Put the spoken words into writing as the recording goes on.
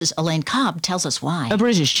Elaine Cobb tells us why. A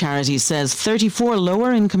British charity says 34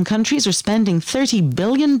 lower-income countries are spending $30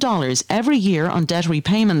 billion every year on debt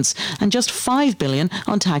repayments and just $5 billion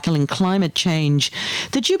on tackling climate change.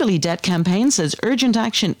 The Jubilee Debt Campaign says urgent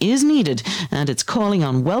action is needed, and it's calling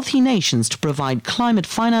on wealthy nations to provide climate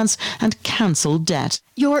finance and cancel debt.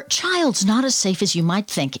 Your child's not as safe as you might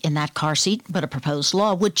think in that car seat, but a proposed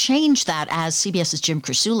law would change that, as CBS's Jim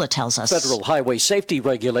Krasula tells us. Federal highway safety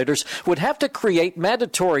regulators would have to create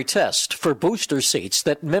mandatory tests for booster seats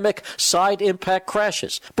that mimic side impact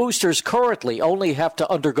crashes. Boosters currently only have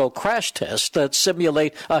to undergo crash tests that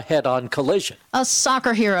simulate a head-on collision. A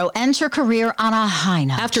soccer hero ends her career on a high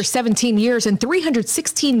note. After 17 years and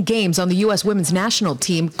 316 games on the U.S. women's national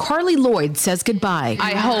team, Carly Lloyd says goodbye.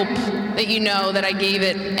 I hope that you know that I gave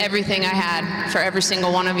it everything I had for every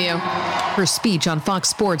single one of you. Her speech on Fox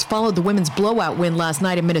Sports followed the women's blowout win last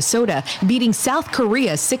night in Minnesota, beating South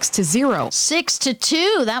Korea 6-0.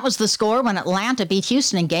 6-2. That was the score when Atlanta beat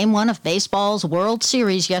Houston in Game 1 of baseball's World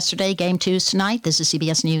Series yesterday. Game 2's tonight. This is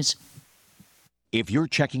CBS News. If you're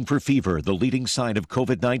checking for fever, the leading sign of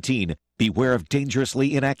COVID-19, beware of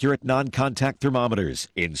dangerously inaccurate non-contact thermometers.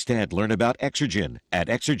 Instead, learn about Exergen at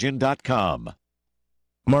Exergen.com.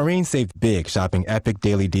 Maureen saved big shopping epic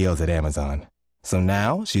daily deals at Amazon. So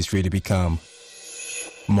now she's free to become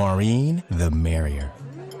Maureen the Merrier.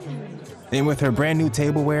 And with her brand new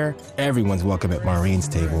tableware, everyone's welcome at Maureen's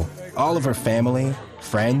table. All of her family,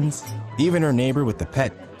 friends, even her neighbor with the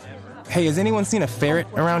pet. Hey, has anyone seen a ferret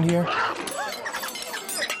around here?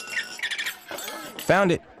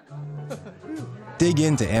 Found it. Dig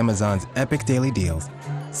into Amazon's epic daily deals.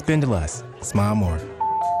 Spend less, smile more.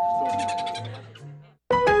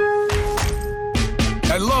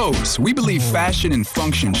 At Lowe's, we believe fashion and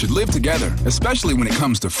function should live together, especially when it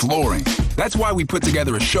comes to flooring. That's why we put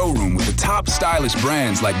together a showroom with the top stylish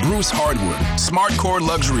brands like Bruce Hardwood, SmartCore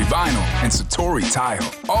Luxury Vinyl, and Satori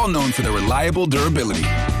Tile, all known for their reliable durability.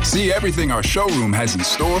 See everything our showroom has in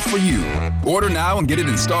store for you. Order now and get it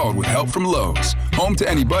installed with help from Lowe's. Home to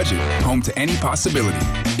any budget, home to any possibility.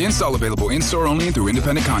 Install available in-store only and through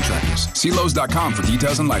independent contractors. See Lowe's.com for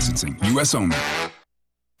details and licensing. U.S. only.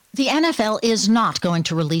 The NFL is not going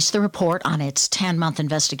to release the report on its 10-month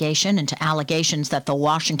investigation into allegations that the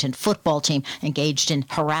Washington football team engaged in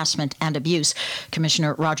harassment and abuse.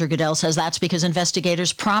 Commissioner Roger Goodell says that's because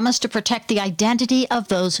investigators promised to protect the identity of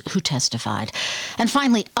those who testified. And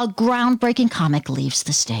finally, a groundbreaking comic leaves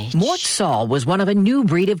the stage. Mort Saul was one of a new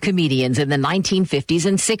breed of comedians in the 1950s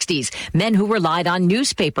and 60s, men who relied on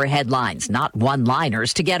newspaper headlines, not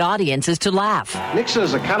one-liners, to get audiences to laugh. Nixon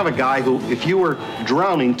is the kind of a guy who, if you were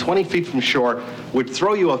drowning 20 feet from shore, would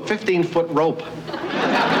throw you a 15-foot rope.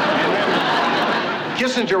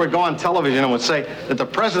 Kissinger would go on television and would say that the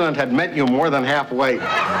president had met you more than halfway.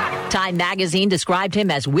 Time magazine described him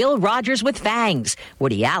as Will Rogers with fangs.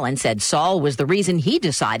 Woody Allen said Saul was the reason he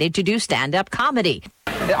decided to do stand-up comedy.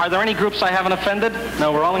 Are there any groups I haven't offended?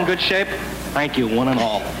 No, we're all in good shape. Thank you, one and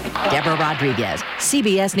all. Deborah Rodriguez,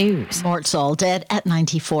 CBS News. Mort Saul dead at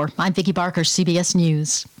 94. I'm Vicki Barker, CBS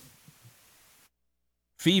News.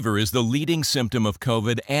 Fever is the leading symptom of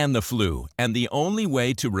COVID and the flu, and the only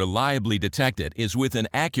way to reliably detect it is with an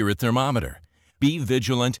accurate thermometer. Be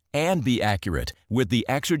vigilant and be accurate with the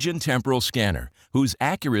Exergen Temporal Scanner, whose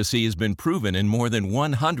accuracy has been proven in more than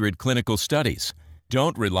 100 clinical studies.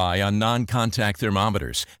 Don't rely on non-contact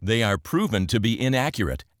thermometers. They are proven to be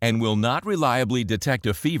inaccurate and will not reliably detect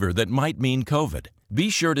a fever that might mean COVID.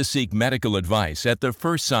 Be sure to seek medical advice at the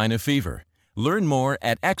first sign of fever. Learn more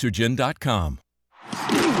at Exergen.com.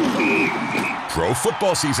 Pro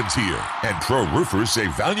football season's here, and pro roofers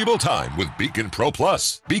save valuable time with Beacon Pro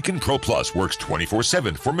Plus. Beacon Pro Plus works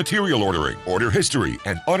 24/7 for material ordering, order history,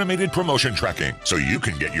 and automated promotion tracking, so you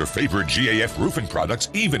can get your favorite GAF roofing products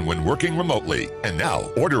even when working remotely. And now,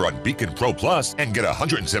 order on Beacon Pro Plus and get a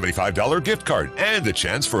 $175 gift card and a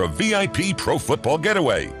chance for a VIP pro football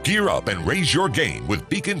getaway. Gear up and raise your game with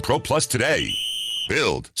Beacon Pro Plus today.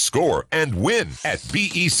 Build, score, and win at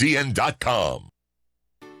BECN.com.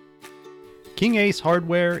 King Ace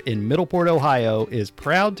Hardware in Middleport, Ohio is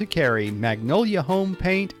proud to carry Magnolia Home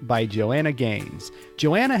Paint by Joanna Gaines.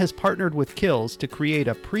 Joanna has partnered with Kills to create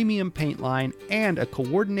a premium paint line and a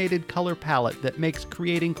coordinated color palette that makes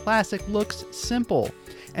creating classic looks simple.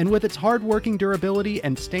 And with its hard-working durability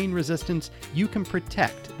and stain resistance, you can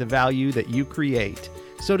protect the value that you create.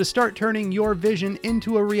 So to start turning your vision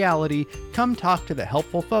into a reality, come talk to the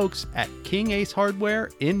helpful folks at King Ace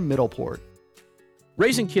Hardware in Middleport.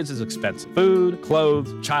 Raising kids is expensive. Food,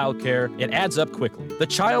 clothes, childcare, it adds up quickly. The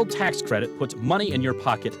Child Tax Credit puts money in your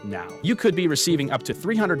pocket now. You could be receiving up to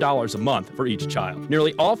 $300 a month for each child.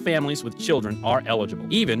 Nearly all families with children are eligible,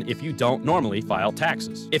 even if you don't normally file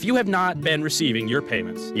taxes. If you have not been receiving your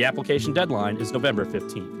payments, the application deadline is November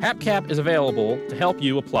 15th. HAPCAP is available to help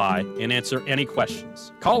you apply and answer any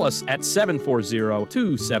questions. Call us at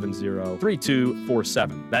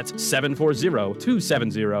 740-270-3247. That's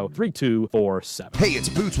 740-270-3247. Hey, it's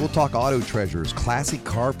Boots. We'll talk auto treasures, classic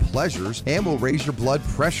car pleasures, and we'll raise your blood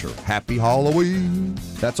pressure. Happy Halloween.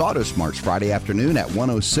 That's Auto Smarts Friday afternoon at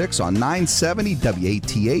 106 on 970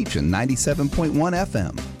 WATH and 97.1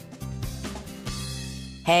 FM.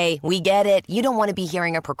 Hey, we get it. You don't want to be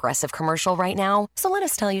hearing a Progressive commercial right now, so let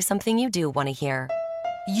us tell you something you do want to hear.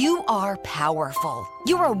 You are powerful.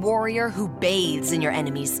 You're a warrior who bathes in your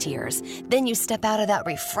enemy's tears. Then you step out of that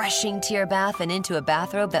refreshing tear bath and into a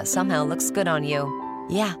bathrobe that somehow looks good on you.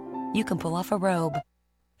 Yeah, you can pull off a robe.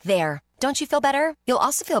 There. Don't you feel better? You'll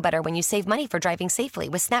also feel better when you save money for driving safely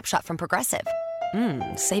with Snapshot from Progressive.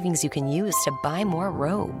 Savings you can use to buy more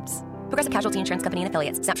robes. Progressive Casualty Insurance Company and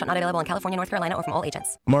Affiliates. Snapshot not available in California, North Carolina, or from all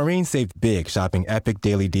agents. Maureen saved big shopping epic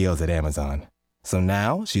daily deals at Amazon. So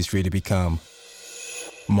now she's free to become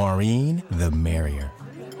Maureen the Merrier.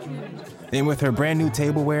 And with her brand new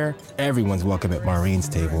tableware, everyone's welcome at Maureen's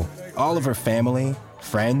table. All of her family,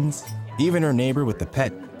 friends, even her neighbor with the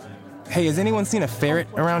pet. Hey, has anyone seen a ferret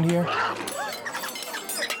around here?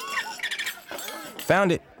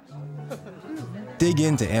 Found it. Dig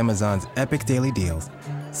into Amazon's epic daily deals.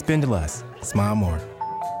 Spend less, smile more.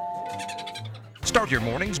 Start your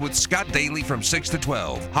mornings with Scott Daly from 6 to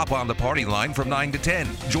 12. Hop on the party line from 9 to 10.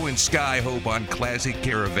 Join Sky Hope on Classic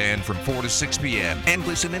Caravan from 4 to 6 p.m. And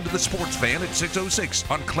listen into the Sports Fan at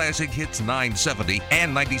 6:06 on Classic Hits 970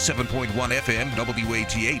 and 97.1 FM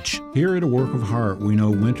WATH. Here at A Work of Heart, we know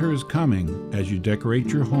winter is coming. As you decorate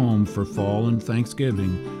your home for fall and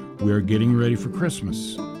Thanksgiving, we are getting ready for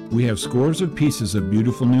Christmas. We have scores of pieces of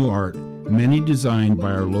beautiful new art, many designed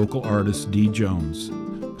by our local artist, Dee Jones.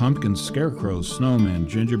 Pumpkins, scarecrows, snowmen,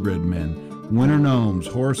 gingerbread men, winter gnomes,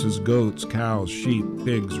 horses, goats, cows, sheep,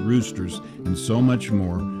 pigs, roosters, and so much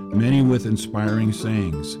more, many with inspiring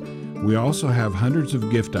sayings. We also have hundreds of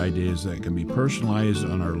gift ideas that can be personalized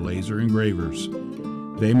on our laser engravers.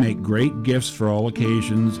 They make great gifts for all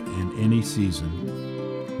occasions and any season.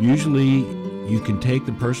 Usually, you can take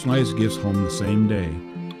the personalized gifts home the same day.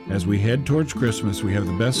 As we head towards Christmas, we have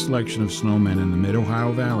the best selection of snowmen in the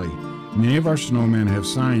Mid-Ohio Valley. Many of our snowmen have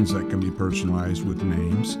signs that can be personalized with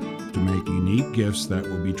names to make unique gifts that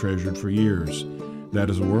will be treasured for years. That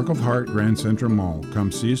is A Work of Heart, Grand Central Mall.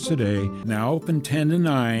 Come see us today. Now open 10 to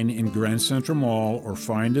 9 in Grand Central Mall, or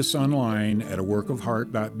find us online at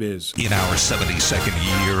aworkofheart.biz. In our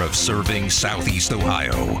 72nd year of serving Southeast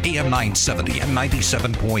Ohio, AM 970 and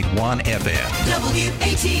 97.1 FM.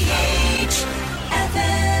 WATH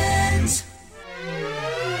Athens.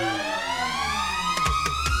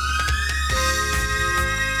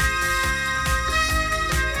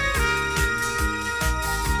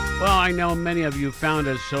 Well, I know many of you found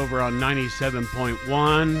us over on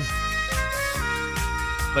 97.1,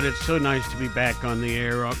 but it's so nice to be back on the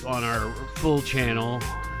air on our full channel,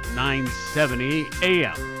 970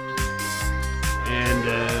 AM. And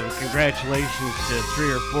congratulations to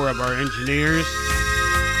 3 or 4 of our engineers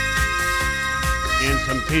and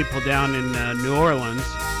some people down in New Orleans.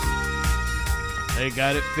 They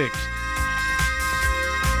got it fixed.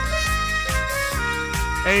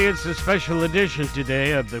 Hey, it's a special edition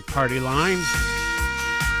today of the Party Line.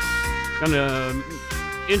 Gonna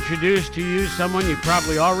introduce to you someone you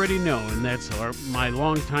probably already know, and that's my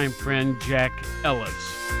longtime friend, Jack Ellis.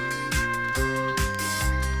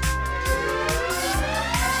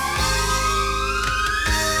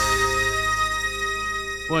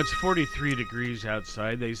 Well, it's 43 degrees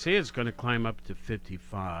outside. They say it's going to climb up to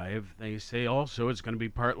 55. They say also it's going to be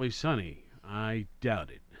partly sunny. I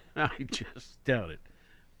doubt it. I just doubt it.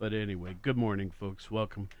 But anyway, good morning, folks.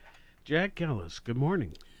 Welcome. Jack Ellis, good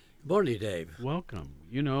morning. Good morning, Dave. Welcome.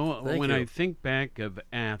 You know, Thank when you. I think back of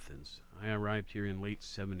Athens, I arrived here in late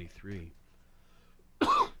 73.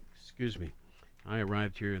 Excuse me. I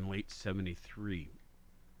arrived here in late 73.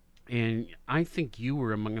 And I think you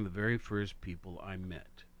were among the very first people I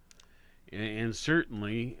met. And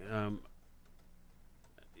certainly,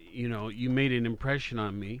 you know, you made an impression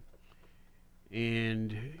on me.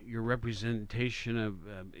 And your representation of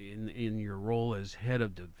in your role as head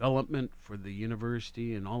of development for the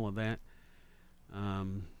university and all of that,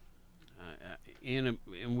 and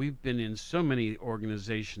we've been in so many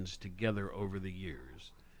organizations together over the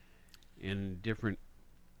years, in different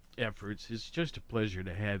efforts. It's just a pleasure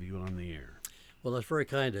to have you on the air. Well, that's very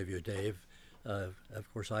kind of you, Dave.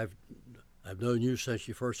 Of course, I've known you since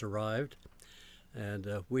you first arrived, and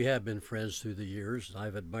we have been friends through the years.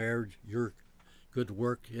 I've admired your good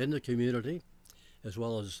work in the community, as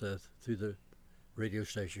well as through the radio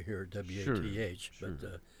station here at WATH. Sure.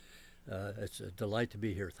 But it's a delight to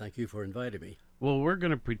be here. Thank you for inviting me. Well, we're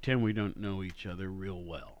going to pretend we don't know each other real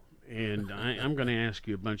well. And I'm going to ask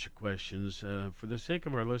you a bunch of questions for the sake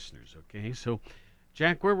of our listeners, okay? So,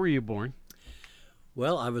 Jack, where were you born?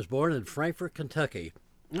 Well, I was born in Frankfort, Kentucky.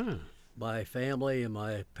 Ah. My family and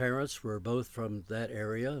my parents were both from that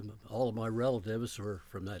area. All of my relatives were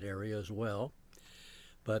from that area as well.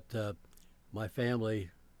 But my family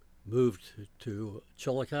moved to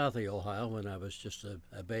Chillicothe, Ohio, when I was just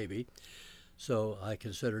a baby. So I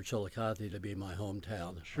consider Chillicothe to be my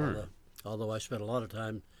hometown. Sure. Although I spent a lot of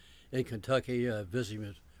time in Kentucky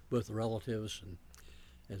visiting with relatives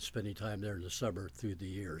and spending time there in the summer through the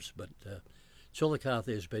years. But Chillicothe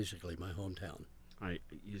is basically my hometown.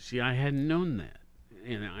 You see, I hadn't known that,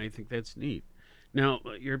 and I think that's neat. Now,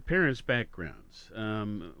 your parents' backgrounds,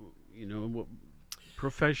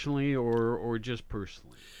 professionally or just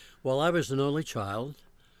personally? Well, I was an only child.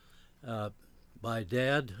 My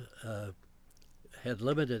dad had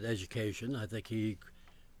limited education. I think he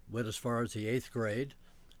went as far as the 8th grade,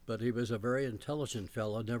 but he was a very intelligent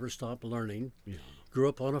fellow, never stopped learning. Yeah. Grew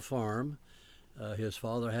up on a farm. His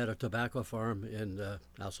father had a tobacco farm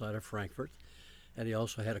outside of Frankfort, and he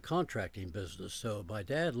also had a contracting business. So my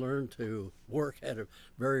dad learned to work at a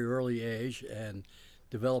very early age and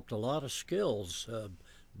developed a lot of skills,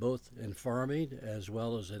 both in farming as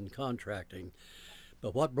well as in contracting.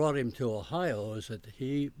 But what brought him to Ohio is that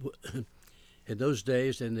he, in those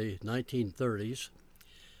days, in the 1930s,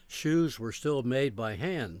 shoes were still made by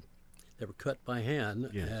hand. They were cut by hand,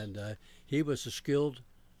 yes. And he was a skilled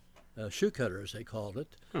shoe cutter, as they called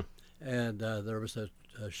it. Huh. And there was a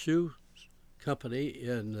shoe company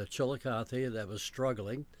in Chillicothe that was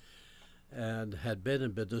struggling and had been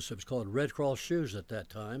in business. It was called Red Cross Shoes at that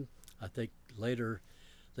time. I think later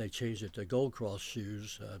they changed it to Gold Cross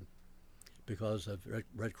Shoes because of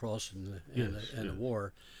Red Cross and the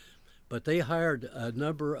war. But they hired a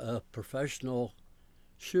number of professional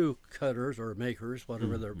shoe cutters or makers,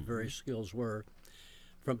 whatever their various skills were,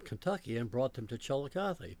 from Kentucky and brought them to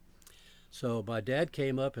Chillicothe. So my dad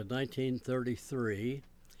came up in 1933,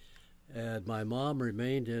 and my mom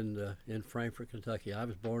remained in Frankfort, Kentucky. I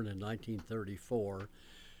was born in 1934,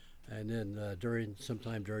 and then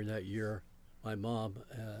sometime during that year, my mom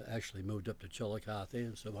actually moved up to Chillicothe,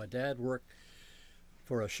 and so my dad worked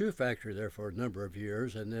for a shoe factory there for a number of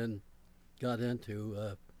years, and then got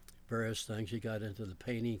into various things. He got into the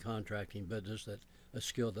painting contracting business, a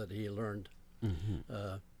skill that he learned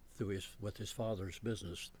with his father's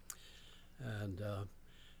business. And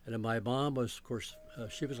then my mom was, of course,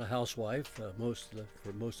 she was a housewife for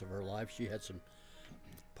most of her life. She had some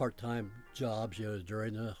part-time jobs,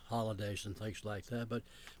 during the holidays and things like that. But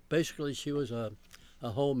basically, she was a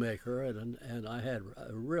homemaker, and I had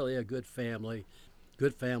really a good family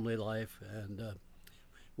life. And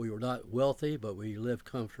we were not wealthy, but we lived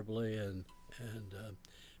comfortably. And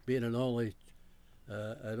being an only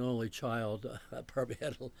child, I probably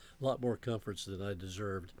had a lot more comforts than I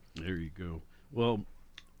deserved. There you go. Well,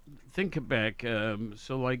 think back.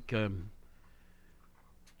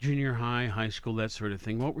 Junior high, high school, that sort of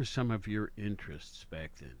thing. What were some of your interests back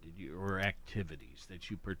then? Or activities that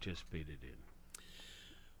you participated in?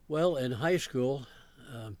 Well, in high school,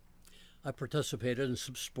 I participated in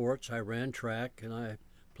some sports. I ran track, and I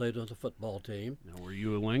played on the football team. Now, were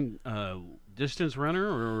you a distance runner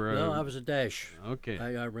or? No, I was a dash. Okay.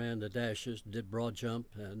 I ran the dashes, did broad jump,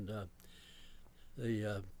 and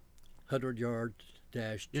the 100-yard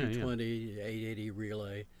dash, 220, 880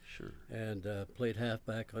 relay. Sure. And played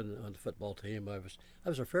halfback on the football team. I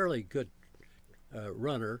was a fairly good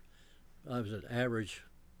runner. I was an average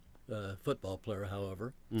football player,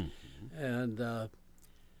 however. Mm-hmm. And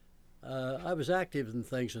I was active in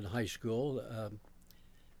things in high school.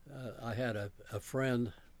 I had a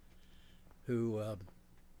friend who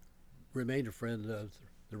remained a friend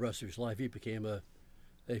the rest of his life. He became a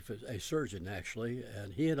surgeon, actually,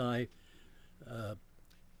 and he and I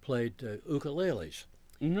played ukuleles.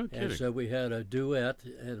 No kidding. And so we had a duet,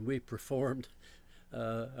 and we performed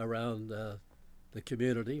around the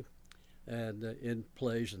community and in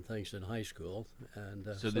plays and things in high school. And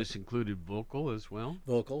so this included vocal as well?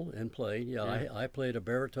 Vocal and playing, yeah. I played a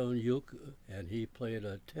baritone uke, and he played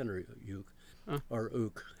a tenor uke, or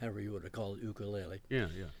ook, however you would have called it, ukulele. Yeah,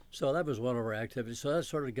 yeah. So that was one of our activities. So that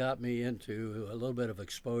sort of got me into a little bit of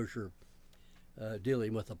exposure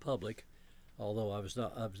dealing with the public, although I was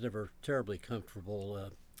never terribly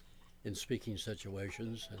comfortable in speaking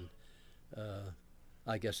situations, and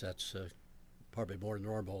I guess that's probably more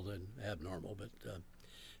normal than abnormal. But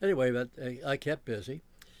anyway, but I kept busy.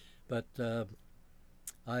 But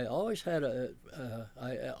I always had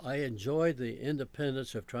I enjoyed the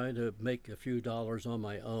independence of trying to make a few dollars on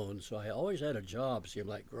my own. So I always had a job, seemed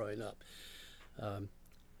like, growing up.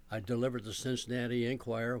 I delivered the Cincinnati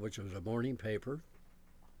Enquirer, which was a morning paper,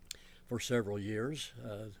 for several years,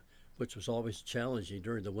 which was always challenging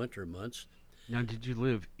during the winter months. Now, did you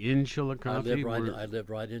live in Chillicothe? I lived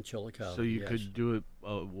right in Chillicothe. So you could do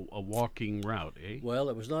a walking route, eh? Well,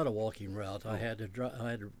 it was not a walking route. I had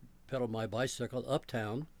to pedal my bicycle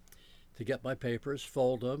uptown to get my papers,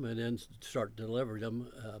 fold them, and then start delivering them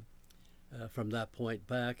from that point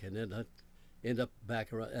back, and then I'd end up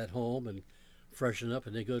back at home and freshen up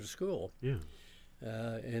and then go to school. Yeah.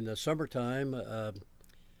 In the summertime,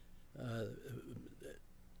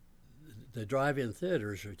 the drive-in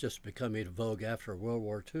theaters are just becoming vogue after World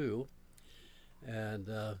War II, and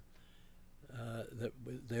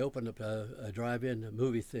they opened up a drive-in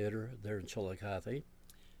movie theater there in Chillicothe.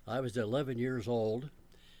 I was 11 years old,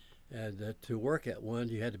 and to work at one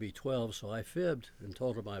you had to be 12, so I fibbed and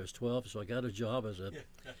told them I was 12, so I got a job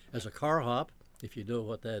as a car hop, if you know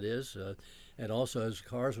what that is, and also as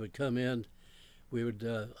cars would come in, we would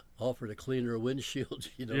offer to clean their windshields,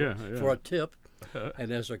 for a tip.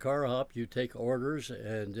 And as a car hop, you take orders,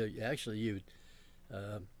 and you'd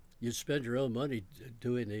spend your own money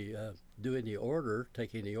doing the order,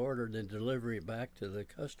 taking the order, and then delivering it back to the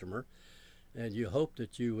customer. And you hope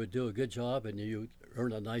that you would do a good job and you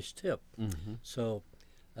earn a nice tip. Mm-hmm. So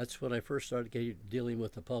that's when I first started dealing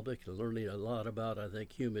with the public and learning a lot about, I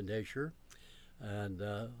think, human nature, and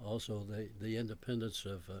also the independence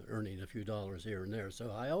of earning a few dollars here and there.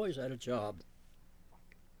 So I always had a job.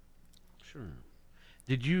 Sure.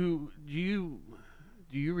 Do you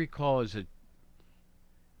recall as a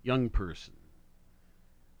young person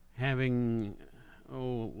having,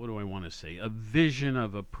 what do I want to say, a vision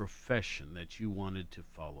of a profession that you wanted to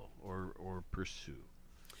follow or pursue?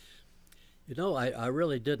 I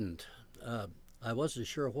really didn't. I wasn't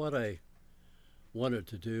sure what I wanted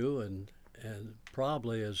to do, and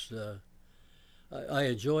probably as I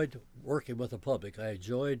enjoyed working with the public. I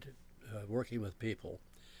enjoyed working with people,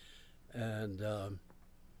 and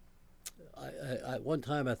one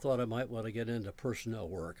time I thought I might want to get into personnel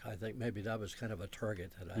work. I think maybe that was kind of a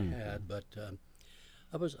target that I had, but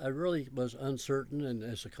I really was uncertain, and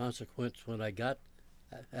as a consequence,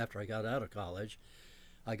 after I got out of college,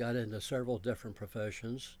 I got into several different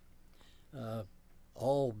professions,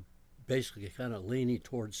 all basically kind of leaning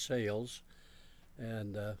towards sales,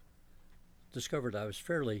 and discovered I was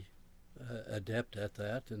fairly adept at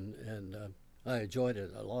that, and I enjoyed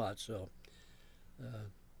it a lot. So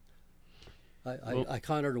I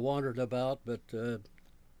kind of wandered about, but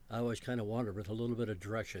I always kind of wandered with a little bit of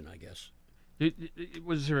direction, I guess.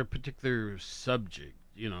 Was there a particular subject,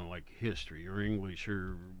 like history or English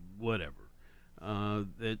or whatever,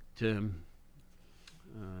 that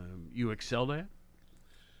you excelled at?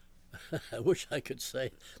 I wish I could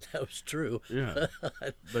say that was true. Yeah,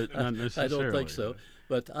 but not necessarily. I don't think so.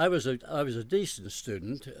 But I was a decent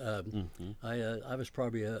student. I was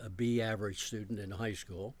probably a B average student in high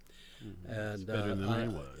school. Mm-hmm. And that's better than I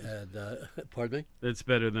was. And pardon me? That's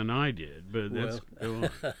better than I did. But go on.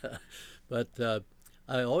 But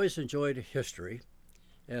I always enjoyed history,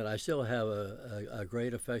 and I still have a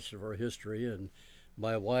great affection for history. And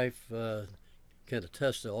my wife can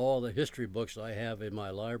attest to all the history books I have in my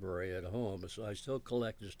library at home. So I still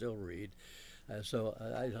collect and still read. So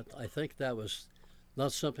I think that was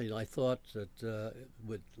not something I thought that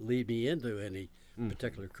would lead me into any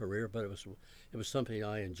particular career, but it was something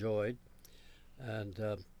I enjoyed. And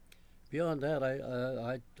beyond that,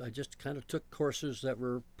 I just kind of took courses that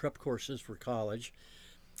were prep courses for college.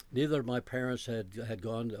 Neither of my parents had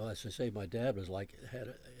gone. As I say, my dad had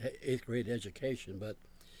an 8th grade education, but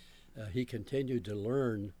he continued to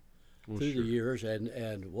learn through the years.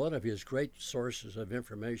 And one of his great sources of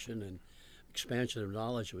information and expansion of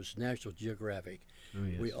knowledge was National Geographic. Oh,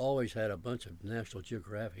 yes. We always had a bunch of National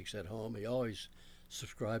Geographics at home. He always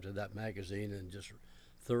subscribed to that magazine and just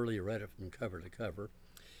thoroughly read it from cover to cover.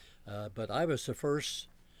 But I was the first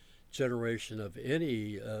generation of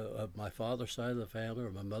any of my father's side of the family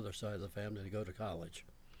or my mother's side of the family to go to college.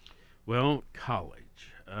 Well,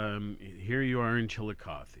 college. Here you are in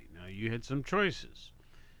Chillicothe. Now, you had some choices.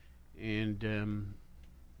 And,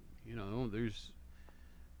 there's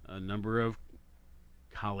a number of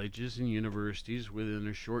colleges and universities within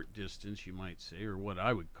a short distance, you might say, or what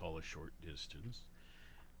I would call a short distance.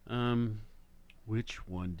 Which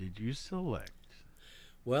one did you select?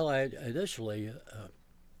 Well, I initially,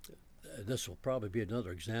 this will probably be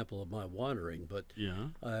another example of my wandering, but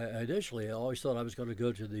I always thought I was going to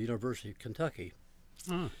go to the University of Kentucky.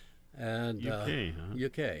 Huh. And UK,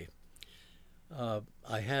 UK.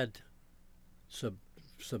 I had some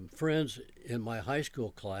friends in my high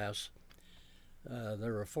school class.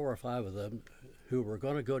 There were 4 or 5 of them who were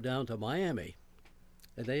going to go down to Miami,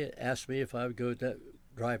 and they asked me if I would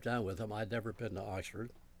drive down with them. I'd never been to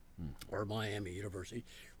Oxford or Miami University,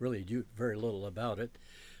 really knew very little about it,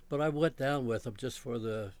 but I went down with them just for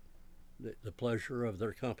the pleasure of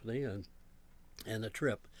their company and the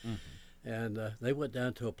trip. And they went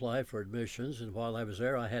down to apply for admissions, and while I was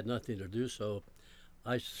there, I had nothing to do, so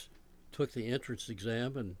I took the entrance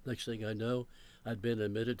exam, and next thing I know, I'd been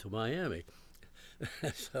admitted to Miami.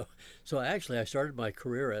 So actually, I started my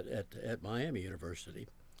career at Miami University.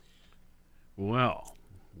 Well,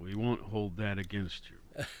 we won't hold that against you.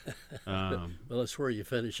 Well, that's where you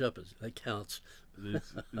finish up. That counts.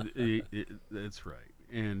 That's right.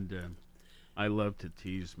 And I love to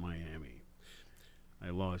tease Miami. I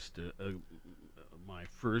lost my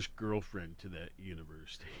first girlfriend to that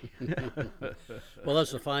university. Well,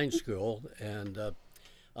 that's a fine school, and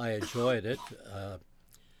I enjoyed it.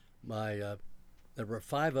 There were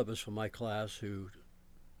 5 of us from my class who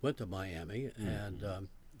went to Miami, and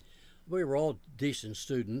we were all decent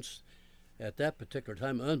students. At that particular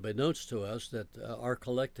time, unbeknownst to us, that our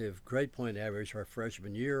collective grade point average our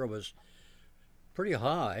freshman year was pretty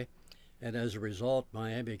high, and as a result,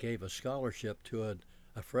 Miami gave a scholarship to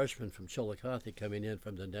a freshman from Chillicothe coming in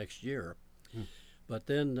from the next year. But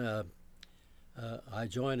then I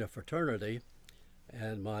joined a fraternity,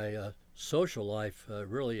 and my social life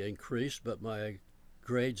really increased, but my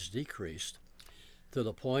grades decreased to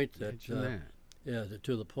the point that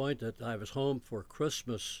I was home for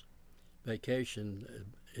Christmas vacation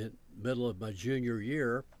in middle of my junior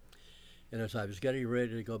year, and as I was getting ready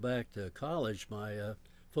to go back to college, my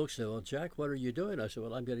folks said, "Well, Jack, what are you doing?" I said,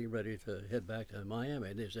 "Well, I'm getting ready to head back to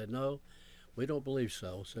Miami." And they said, "No, we don't believe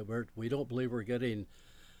so. So we don't believe we're getting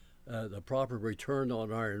the proper return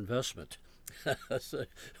on our investment,"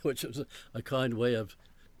 which is a kind way of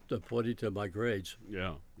pointing to my grades.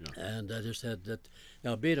 Yeah. And I just had that.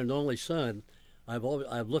 Now, being an only son, I've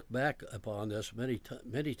looked back upon this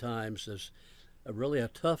many times as really a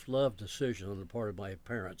tough love decision on the part of my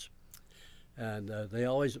parents. And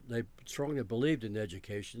they strongly believed in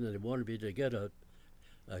education, and they wanted me to get a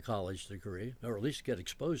college degree, or at least get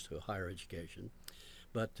exposed to a higher education.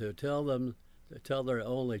 But to tell their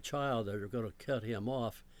only child that they're going to cut him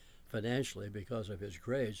off financially because of his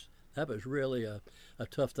grades, that was really a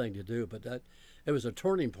tough thing to do. But it was a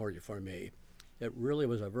turning point for me. It really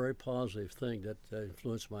was a very positive thing that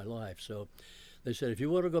influenced my life. So they said, if you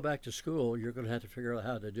want to go back to school, you're going to have to figure out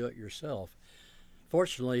how to do it yourself.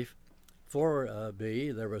 Fortunately for me,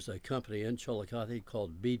 there was a company in Chillicothe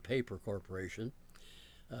called Bead Paper Corporation.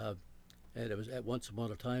 And it was at once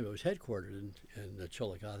upon a time, it was headquartered in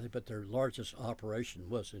Chillicothe, but their largest operation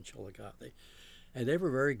was in Chillicothe. And they were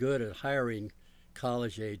very good at hiring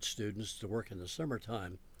college-age students to work in the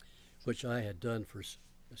summertime, which I had done for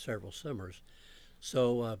several summers.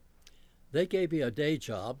 So they gave me a day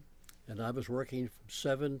job, and I was working from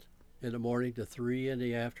 7 in the morning to 3 in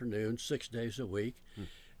the afternoon, 6 days a week.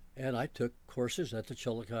 And I took courses at the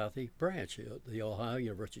Chillicothe branch, the Ohio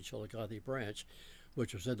University Chillicothe branch,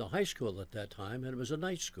 which was in the high school at that time, and it was a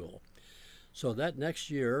night school. So that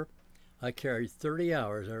next year, I carried 30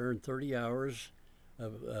 hours. I earned 30 hours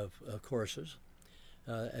of courses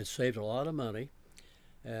and saved a lot of money.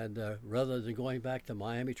 And rather than going back to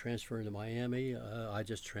Miami, transferring to Miami, I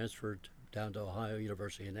just transferred down to Ohio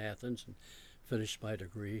University in Athens and finished my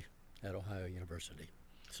degree at Ohio University.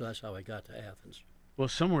 So that's how I got to Athens. Well,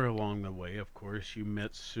 somewhere along the way, of course, you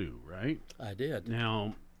met Sue, right? I did.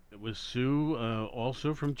 Now, was Sue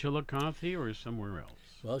also from Chillicothe or somewhere else?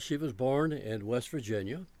 Well, she was born in West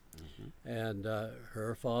Virginia, and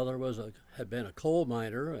her father had been a coal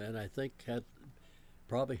miner, and I think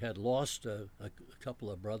probably had lost a couple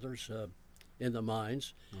of brothers in the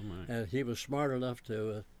mines. And he was smart enough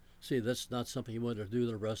to see that's not something he wanted to do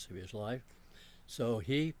the rest of his life. So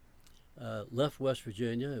he left West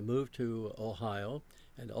Virginia and moved to Ohio,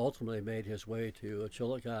 and ultimately made his way to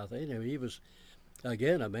Chillicothe. And he was,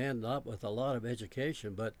 again, a man not with a lot of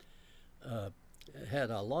education, but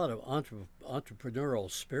had a lot of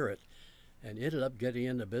entrepreneurial spirit, and ended up getting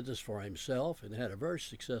into business for himself and had a very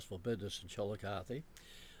successful business in Chillicothe.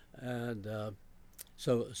 And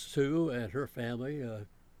So Sue and her family,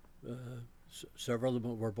 several of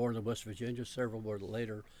them were born in West Virginia. Several were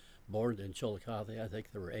later born in Chillicothe. I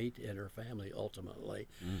think there were 8 in her family ultimately.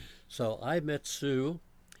 So I met Sue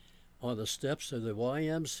on the steps of the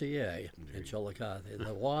YMCA in Chillicothe.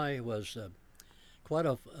 The Y was quite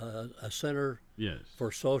a center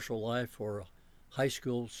for social life for high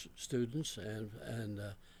school students and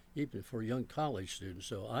even for young college students.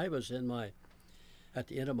 So I was at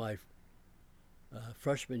the end of my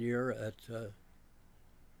freshman year at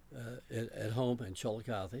home in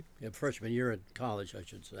Chillicothe, freshman year in college, I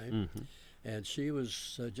should say. And she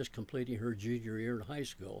was just completing her junior year in high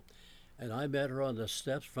school. And I met her on the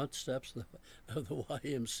front steps of the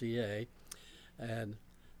YMCA. And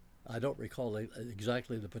I don't recall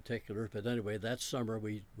exactly the particulars, but anyway, that summer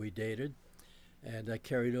we dated. And that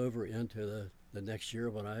carried over into the next year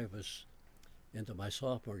when I was into my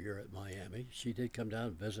sophomore year at Miami. She did come down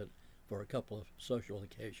and visit for a couple of social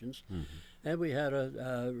occasions. And we had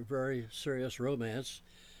a very serious romance.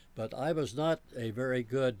 But I was not a very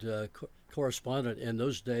good correspondent in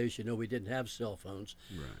those days. You know, we didn't have cell phones.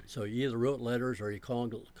 So you either wrote letters or you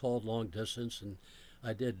called long distance, and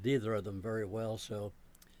I did neither of them very well. So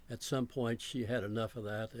at some point she had enough of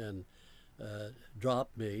that and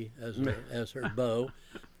dropped me as her beau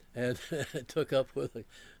and took up with,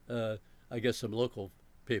 I guess, some local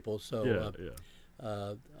people. So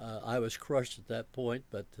I was crushed at that point.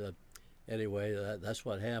 But anyway, that's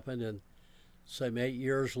what happened. And some 8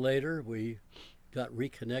 years later, we got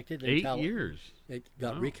reconnected. 8 years? It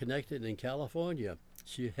got reconnected in California.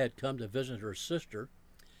 She had come to visit her sister,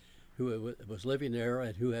 who was living there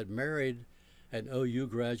and who had married an OU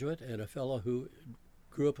graduate and a fellow who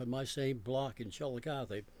grew up in my same block in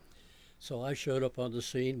Chillicothe. So I showed up on the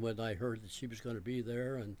scene when I heard that she was going to be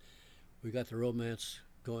there, and we got the romance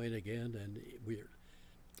going again, and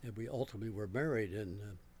we ultimately were married in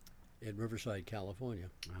Riverside,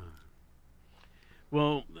 California.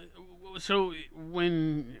 Well, so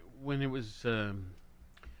when it was, so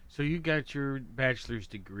you got your bachelor's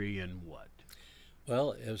degree in what?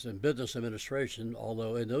 Well, it was in business administration,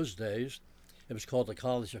 although in those days it was called the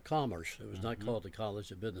College of Commerce. It was not called the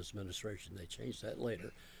College of Business Administration. They changed that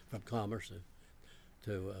later from commerce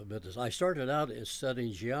to business. I started out in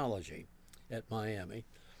studying geology at Miami,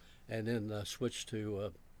 and then switched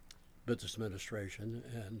to business administration,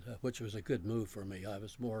 and which was a good move for me. I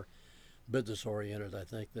was more business-oriented, I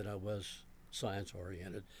think, than I was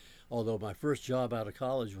science-oriented. Although my first job out of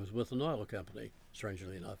college was with an oil company,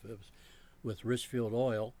 strangely enough. It was with Richfield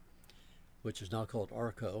Oil, which is now called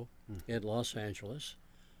Arco, in Los Angeles.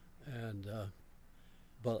 And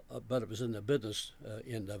but it was in the business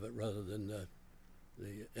end of it rather than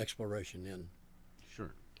the exploration end.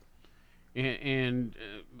 Sure. And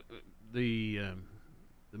the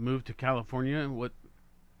move to California, what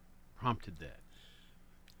prompted that?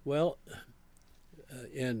 Well,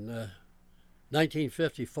 in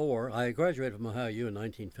 1954, I graduated from Ohio U in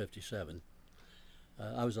 1957.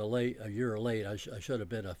 I was a year late. I should have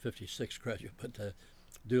been a 56 graduate, but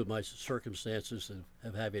due to my circumstances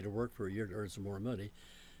of having to work for a year to earn some more money,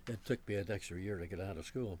 it took me an extra year to get out of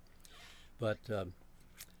school. But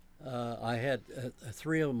I had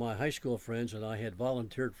 3 of my high school friends, and I had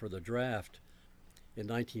volunteered for the draft in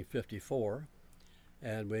 1954.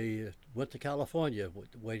 And we went to California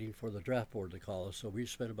waiting for the draft board to call us. So we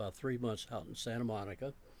spent about 3 months out in Santa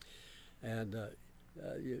Monica. And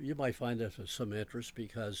you might find this of some interest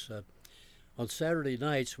because on Saturday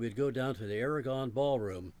nights we'd go down to the Aragon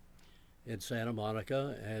Ballroom in Santa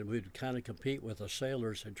Monica, and we'd kind of compete with the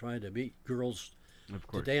sailors and trying to meet girls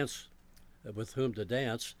to dance, with whom to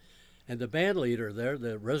dance. And the band leader there,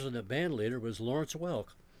 the resident band leader, was Lawrence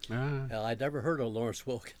Welk. I'd never heard of Lawrence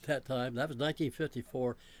Welk at that time. That was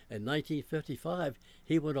 1954. In 1955,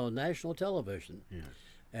 he went on national television. Yes.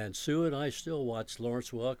 And Sue and I still watched Lawrence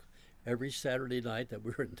Welk every Saturday night that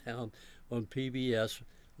we were in town on PBS,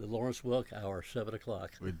 the Lawrence Welk Hour, 7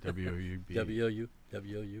 o'clock. With WOUB.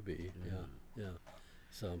 WOUB, yeah.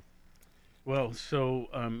 So. Well, so.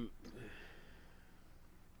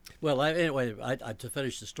 Well, anyway, to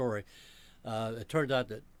finish the story, it turned out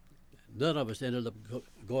that none of us ended up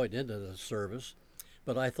going into the service,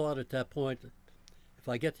 but I thought at that point, if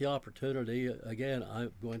I get the opportunity again,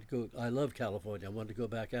 I'm going to go. I love California. I wanted to go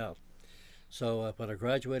back out. So when I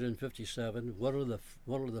graduated in '57, one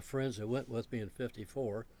of the friends that went with me in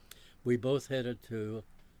 '54, we both headed to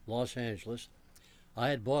Los Angeles. I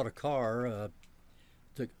had bought a car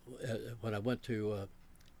when I went to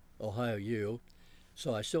Ohio U,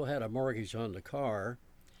 so I still had a mortgage on the car.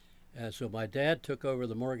 And so my dad took over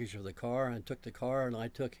the mortgage of the car and took the car, and I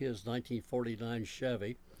took his 1949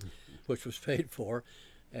 Chevy, which was paid for.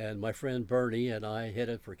 And my friend Bernie and I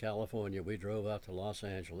headed for California. We drove out to Los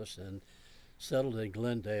Angeles and settled in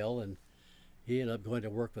Glendale, and he ended up going to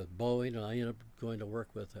work with Boeing, and I ended up going to work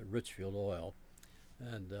with Richfield Oil,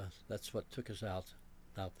 and that's what took us out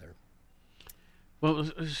there. Well,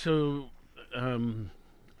 so I've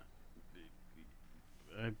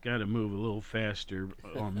got to move a little faster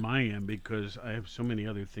on my end because I have so many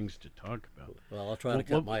other things to talk about. Well, I'll try to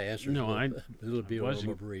cut my answers. No, it'll be a little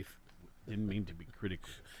more brief. Didn't mean to be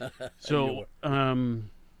critical. So,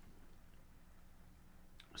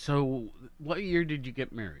 so what year did you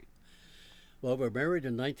get married? Well, we were married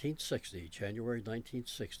in 1960, January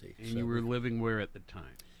 1960. And you were living where at the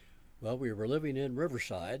time? Well, we were living in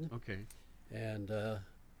Riverside. Okay. And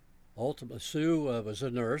ultimately, Sue was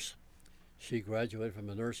a nurse. She graduated from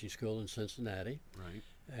a nursing school in Cincinnati. Right.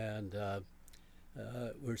 And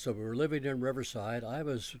so we were living in Riverside. I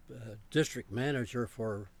was district manager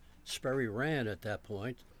for Sperry Rand at that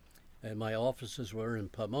point, and my offices were in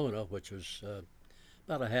Pomona, which was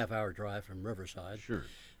about a half-hour drive from Riverside. Sure.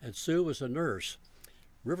 And Sue was a nurse.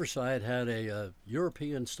 Riverside had a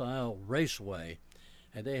European-style raceway,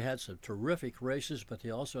 and they had some terrific races, but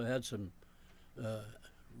they also had some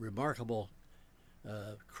remarkable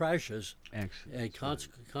crashes. Excellent. And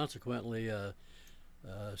consequently,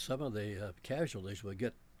 some of the casualties would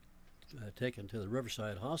get taken to the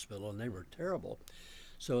Riverside Hospital, and they were terrible.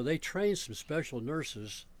 So they trained some special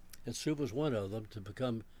nurses, and Sue was one of them, to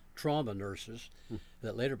become trauma nurses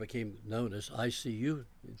that later became known as ICU,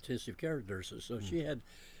 intensive care nurses. So she had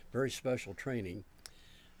very special training.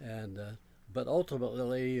 And but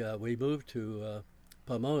ultimately, we moved to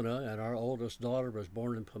Pomona, and our oldest daughter was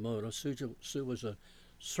born in Pomona. Sue was a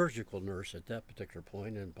surgical nurse at that particular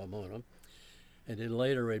point in Pomona. And then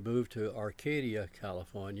later we moved to Arcadia,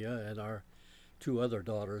 California, and our two other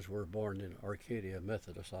daughters were born in Arcadia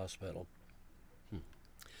Methodist Hospital.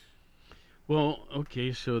 Well,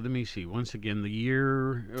 okay, so let me see. Once again, the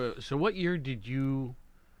year. So what year did you...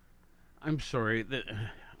 I'm sorry,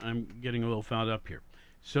 I'm getting a little fouled up here.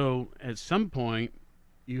 So at some point,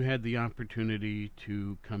 you had the opportunity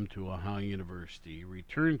to come to Ohio University,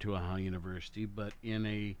 return to Ohio University, but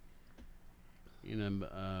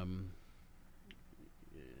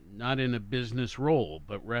not in a business role,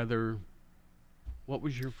 but rather, what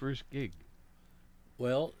was your first gig?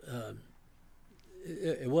 Well,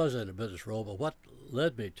 it wasn't a business role, but what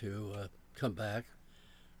led me to come back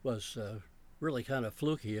was really kind of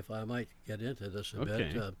fluky, if I might get into this a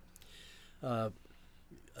bit.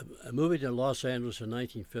 Moving to Los Angeles in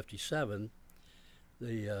 1957,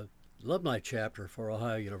 the alumni chapter for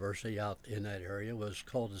Ohio University out in that area was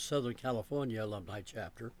called the Southern California Alumni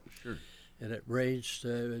Chapter. Sure. And it ranged,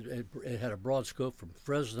 it had a broad scope from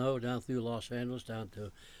Fresno down through Los Angeles down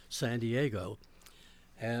to San Diego.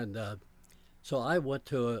 And so I went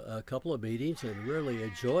to a couple of meetings and really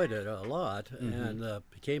enjoyed it a lot, and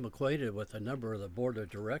became acquainted with a number of the board of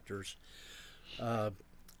directors,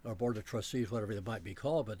 or board of trustees, whatever they might be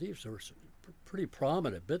called, but these were pretty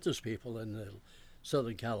prominent business people in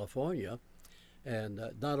Southern California. And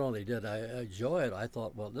not only did I enjoy it, I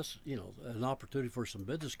thought, well, this, an opportunity for some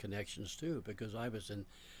business connections too, because I was in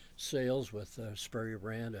sales with Sperry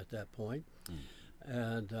Rand at that point.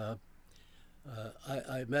 And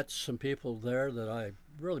I met some people there that I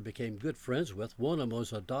really became good friends with. One of them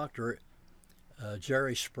was a doctor,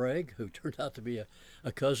 Jerry Sprague, who turned out to be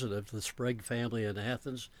a cousin of the Sprague family in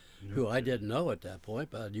Athens, who I didn't know at that point,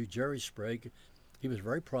 but I knew Jerry Sprague. He was a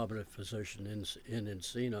very prominent physician in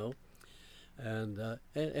Encino,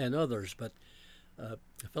 and others. But a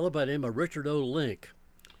fellow by the name of Richard O. Link,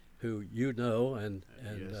 who you know, and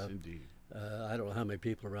yes, indeed. I don't know how many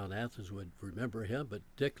people around Athens would remember him, but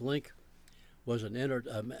Dick Link was a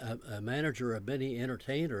manager of many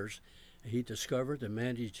entertainers. He discovered and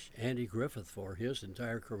managed Andy Griffith for his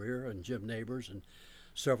entire career, and Jim Neighbors and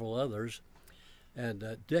several others.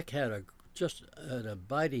 And Dick had just an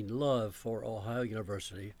abiding love for Ohio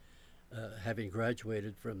University, having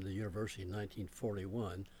graduated from the university in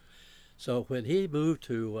 1941. So when he moved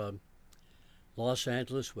to Los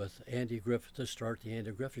Angeles with Andy Griffith to start the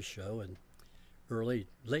Andy Griffith Show in late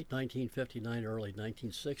 1959, early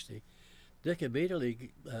 1960, Dick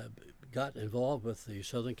immediately got involved with the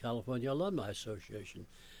Southern California Alumni Association.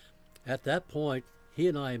 At that point, he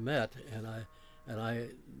and I met, and I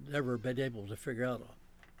never been able to figure out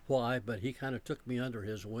why, but he kind of took me under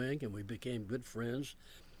his wing, and we became good friends,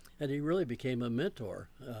 and he really became a mentor,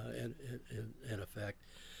 in effect.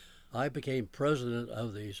 I became president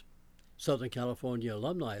of the Southern California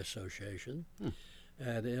Alumni Association,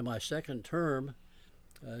 and in my second term,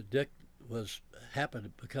 Dick happened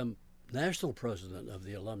to become national president of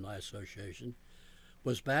the Alumni Association,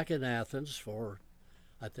 was back in Athens for,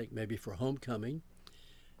 I think maybe for homecoming,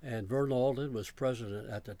 and Vern Alden was president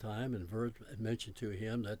at the time, and Vern mentioned to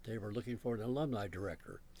him that they were looking for an alumni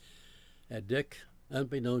director. And Dick,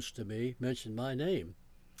 unbeknownst to me, mentioned my name.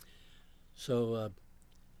 So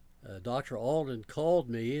Dr. Alden called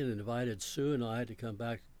me and invited Sue and I to come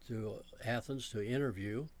back to Athens to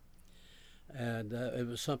interview. And it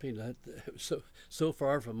was something that was so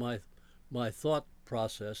far from my thought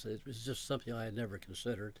process. It was just something I had never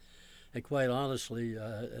considered. And quite honestly,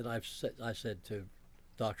 and I said to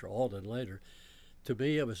Dr. Alden later, to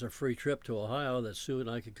me it was a free trip to Ohio that Sue and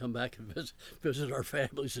I could come back and visit our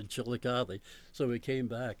families in Chillicothe. So we came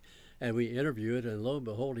back and we interviewed, and lo and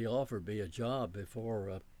behold, he offered me a job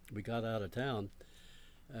before we got out of town.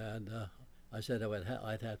 And I said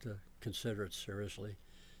I'd have to consider it seriously.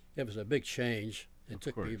 It was a big change. It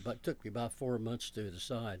took me about 4 months to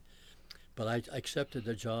decide. But I accepted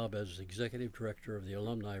the job as executive director of the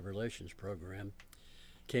Alumni Relations Program.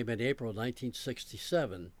 Came in April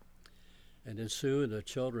 1967. And then Sue and the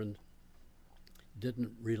children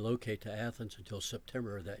didn't relocate to Athens until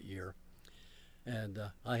September of that year. And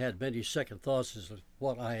I had many second thoughts as to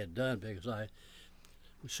what I had done, because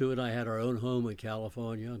Sue and I had our own home in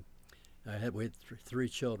California. We had three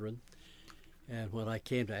children. And when I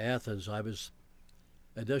came to Athens, I was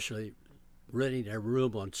initially renting a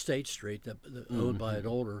room on State Street that owned by an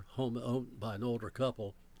older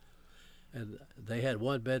couple. And they had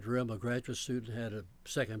one bedroom, a graduate student had a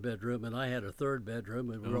second bedroom, and I had a third bedroom,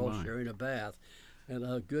 and we were all sharing a bath.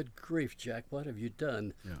 And good grief, Jack, what have you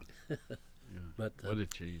done? Yeah. But what a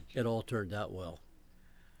change. It all turned out well.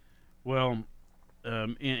 Well,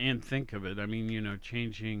 and think of it. I mean,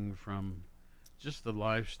 changing from just the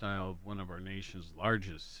lifestyle of one of our nation's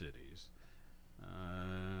largest cities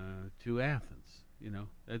to Athens.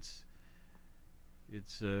 It's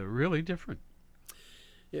really different.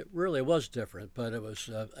 It really was different, but it was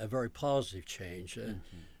a very positive change.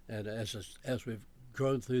 And as we've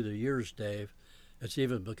grown through the years, Dave, it's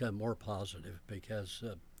even become more positive, because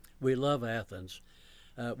we love Athens.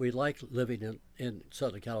 We liked living in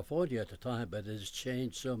Southern California at the time, but it has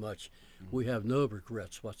changed so much. We have no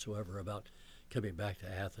regrets whatsoever about coming back to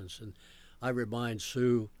Athens. And I remind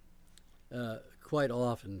Sue quite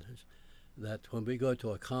often that when we go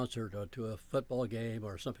to a concert or to a football game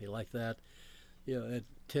or something like that, in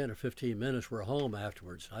 10 or 15 minutes we're home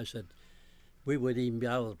afterwards. I said we wouldn't even be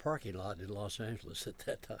out of the parking lot in Los Angeles at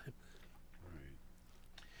that time. Right.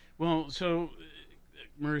 Well, so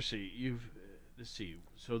Mercy, let's see.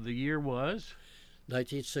 So the year was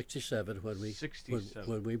 1967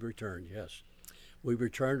 when we returned. Yes, we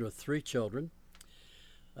returned with three children,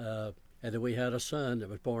 and then we had a son that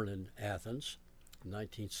was born in Athens in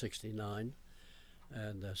 1969,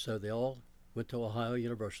 and so they all went to Ohio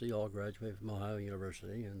University, all graduated from Ohio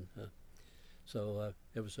University, and so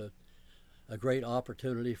it was a great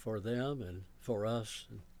opportunity for them and for us,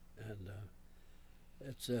 and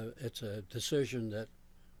it's a decision that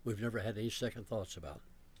we've never had any second thoughts about.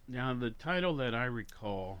 Now, the title that I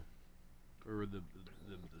recall, or the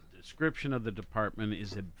description of the department,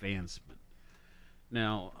 is advancement.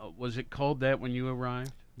 Now, was it called that when you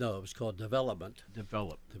arrived? No, it was called development.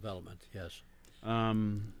 Development, yes.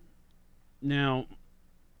 Now,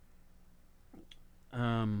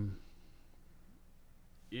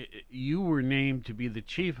 you were named to be the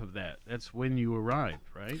chief of that. That's when you arrived,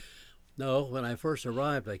 right? No, when I first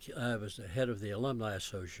arrived, I was the head of the Alumni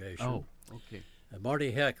Association. Oh, okay. And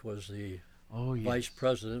Marty Heck was the vice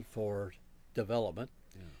president for development,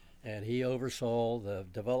 and he oversaw the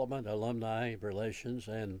development, alumni relations,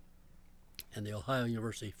 and the Ohio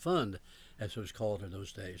University Fund, as it was called in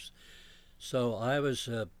those days. So I was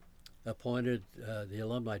appointed the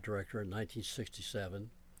alumni director in 1967.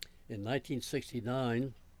 In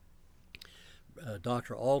 1969,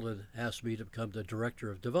 Dr. Alden asked me to become the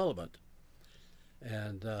director of development,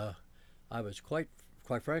 and I was quite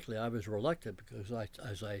frankly, I was reluctant, because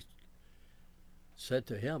as I said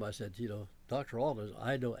to him, I said, Dr. Alden,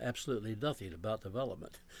 I know absolutely nothing about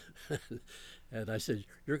development. And I said,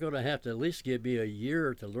 you're going to have to at least give me a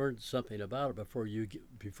year to learn something about it before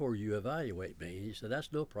you evaluate me. And he said,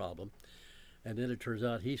 that's no problem. And then it turns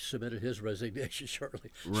out he submitted his resignation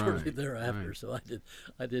shortly thereafter. Right. So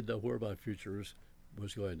I didn't know where my future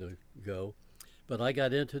was going to go. But I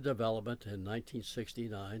got into development in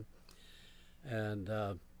 1969, and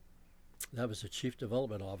that was the chief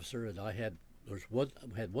development officer, and I had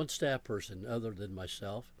one staff person other than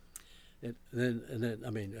myself, and then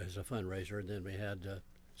as a fundraiser, and then we had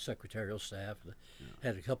secretarial staff,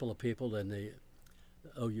 had a couple of people in the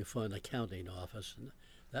OU Fund accounting office, and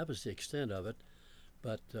that was the extent of it.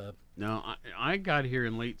 But no, I got here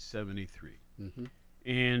in late '73,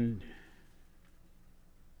 and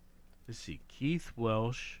let's see, Keith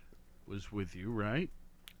Welsh was with you, right?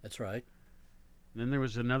 That's right. And then there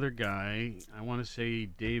was another guy. I want to say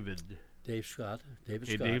Dave Scott. Dave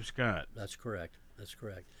Scott. That's correct.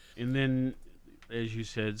 And then, as you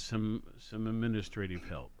said, some administrative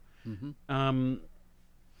help.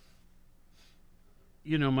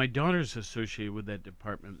 You know, my daughter's associated with that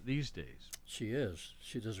department these days. She is.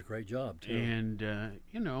 She does a great job too. And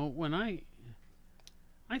you know, when I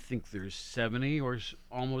think there's 70 or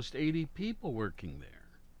almost 80 people working there.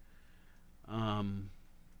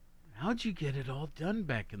 How'd you get it all done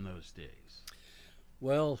back in those days?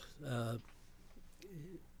 Well,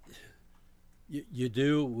 you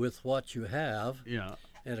do with what you have. Yeah.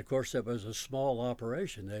 And of course, it was a small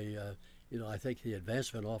operation. They, I think the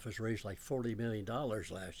advancement office raised like $40 million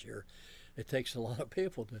last year. It takes a lot of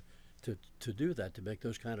people to do that, to make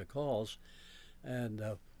those kind of calls. And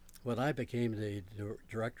when I became the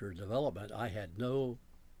director of development, I had no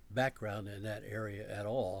background in that area at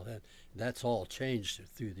all. And that's all changed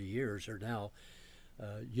through the years. There are now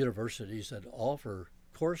universities that offer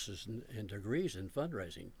courses and degrees in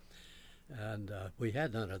fundraising. And we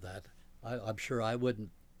had none of that. I'm sure I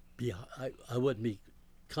wouldn't be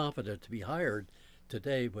competent to be hired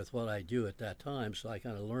today with what I do at that time. So I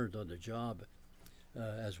kind of learned on the job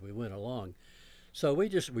as we went along. So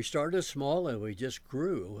we started small and we just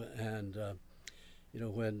grew. And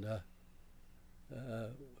when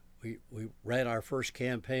we ran our first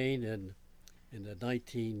campaign in the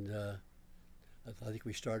I think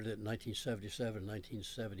we started it in 1977,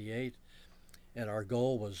 1978. And our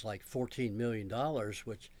goal was like $14 million,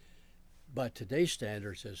 which by today's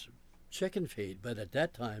standards is chicken feed. But at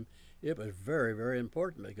that time, it was very, very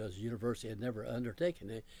important because the university had never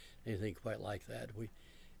undertaken anything quite like that. We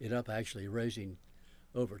ended up actually raising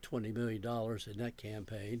over $20 million in that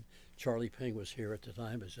campaign. Charlie Ping was here at the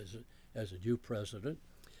time as a new president.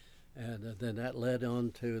 And then that led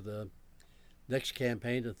on to the next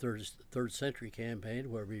campaign, the Third Century campaign,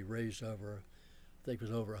 where we raised over, I think it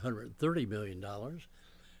was over $130 million.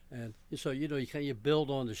 And so, you build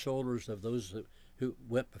on the shoulders of those who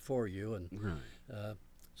went before you. And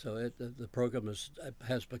so the program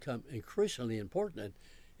has become increasingly important.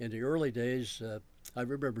 In the early days, I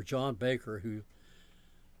remember John Baker, who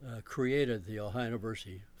created the Ohio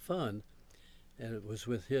University Fund, and it was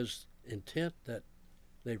with his intent that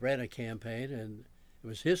they ran a campaign, and it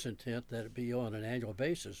was his intent that it be on an annual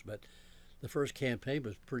basis. But the first campaign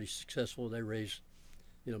was pretty successful. They raised,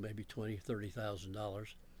 maybe $20,000,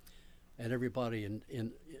 $30,000, and everybody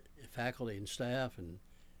in faculty and staff and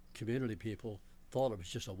community people thought it was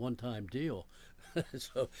just a one-time deal.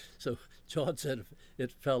 So John said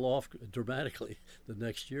it fell off dramatically the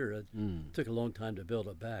next year. It took a long time to build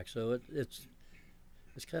it back. So it's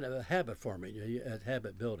kind of a habit forming, at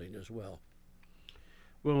habit building as well.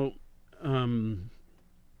 Well,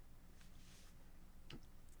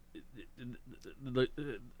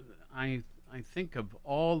 I think of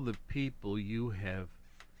all the people you have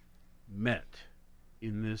met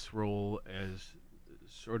in this role as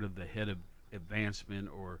sort of the head of advancement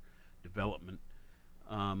or development,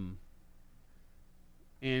 and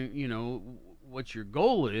what your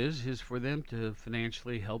goal is for them to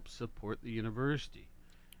financially help support the university.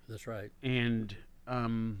 That's right. And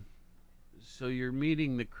so you're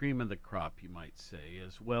meeting the cream of the crop, you might say,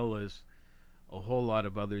 as well as a whole lot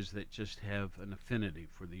of others that just have an affinity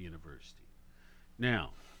for the university.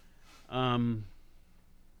 Now,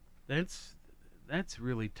 that's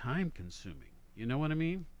really time consuming. You know what I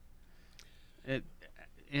mean?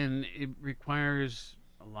 And it requires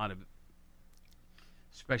a lot of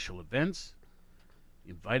special events,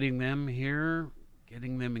 inviting them here,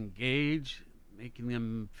 getting them engaged, making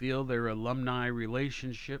them feel their alumni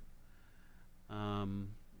relationship. And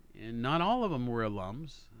not all of them were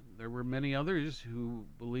alums. There were many others who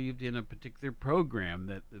believed in a particular program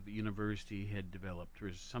that the university had developed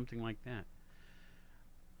or something like that.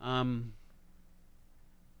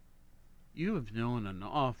 You have known an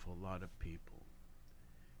awful lot of people,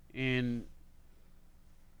 and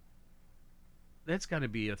that's got to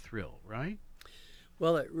be a thrill, right?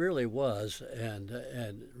 Well, it really was, and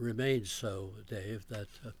remains so, Dave. That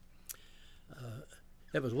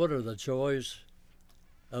it was one of the joys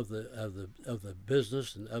of the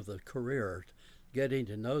business and of the career, getting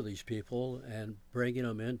to know these people and bringing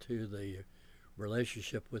them into the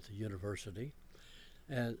relationship with the university.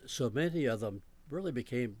 And so many of them really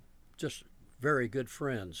became just very good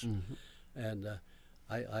friends. And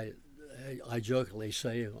I jokingly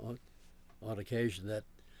say on occasion that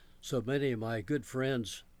so many of my good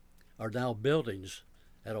friends are now buildings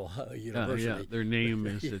at Ohio University. Yeah, their name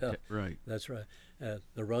is Yeah, right. That's right.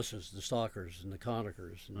 The Russes, the Stalkers, and the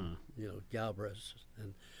Conakers, and Galbraiths,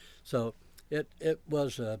 and so it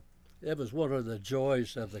was one of the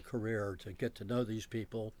joys of the career to get to know these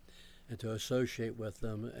people and to associate with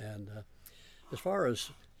them. And as far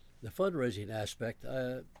as the fundraising aspect,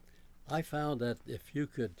 I found that if you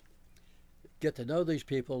could get to know these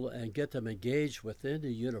people and get them engaged within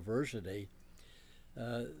the university,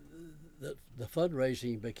 the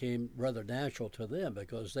fundraising became rather natural to them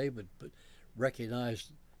because they would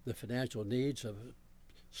recognize the financial needs of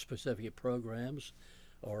specific programs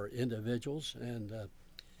or individuals and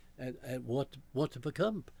want to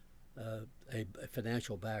become a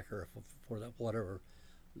financial backer for that, whatever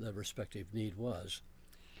the respective need was.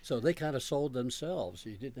 So they kind of sold themselves.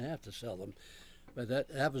 You didn't have to sell them. But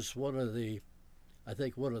that was one of the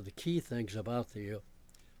key things about the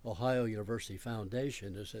Ohio University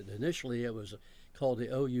Foundation is that initially it was called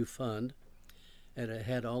the OU Fund, and it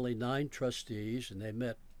had only 9 trustees, and they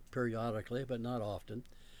met periodically, but not often.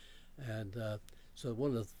 And so one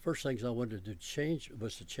of the first things I wanted to change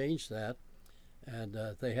was to change that, and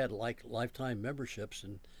they had like lifetime memberships,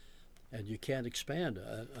 and you can't expand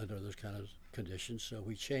under those kind of conditions. So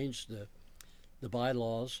we changed the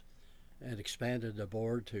bylaws and expanded the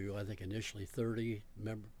board to, I think, initially 30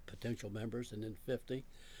 potential members, and then 50,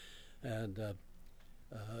 and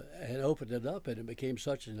opened it up, and it became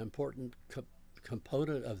such an important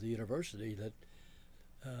component of the university that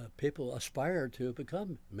people aspired to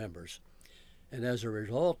become members. And as a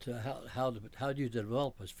result, how do you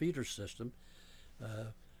develop a feeder system? I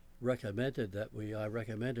recommended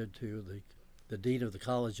to the dean of the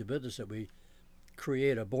College of Business that we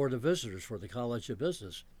create a board of visitors for the College of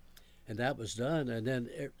Business, and that was done. And then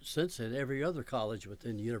since then, every other college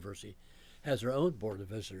within the university has their own board of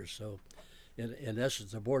visitors. So, in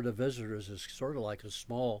essence, the board of visitors is sort of like a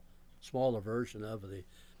smaller version of the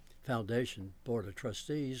foundation board of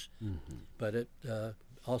trustees, but it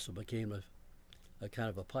also became a kind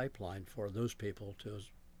of a pipeline for those people to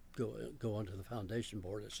go onto the foundation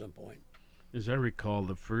board at some point. As I recall,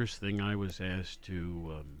 the first thing I was asked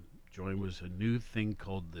to join was a new thing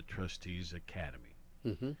called the Trustees Academy.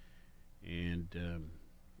 And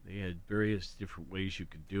they had various different ways you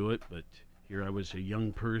could do it, but here I was a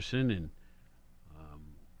young person, and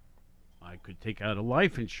I could take out a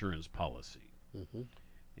life insurance policy.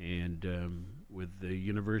 And with the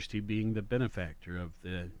university being the benefactor of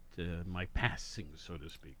my passing, so to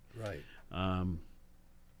speak. Right.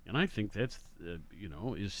 And I think that's,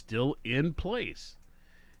 is still in place.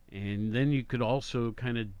 And then you could also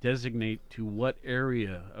kind of designate to what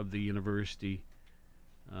area of the university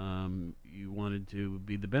you wanted to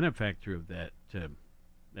be the benefactor of that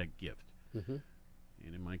gift. And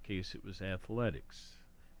in my case, it was athletics.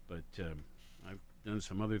 But I've done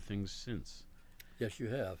some other things since. Yes, you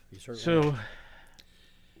have. You certainly have.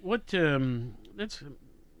 What,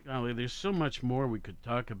 golly, there's so much more we could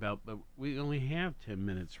talk about, but we only have 10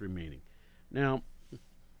 minutes remaining. Now,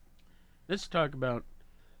 let's talk about,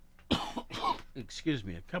 excuse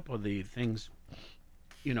me, a couple of the things,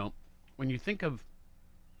 when you think of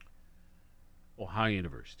Ohio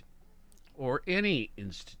University or any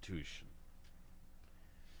institution,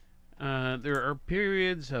 there are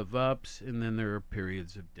periods of ups and then there are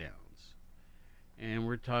periods of downs. And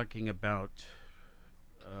we're talking about,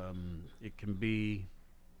 it can be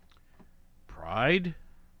pride,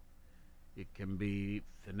 it can be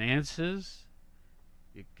finances,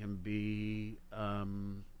 it can be,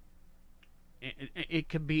 it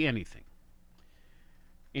could be anything.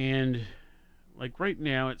 And like right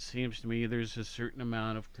now, it seems to me there's a certain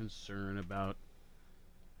amount of concern about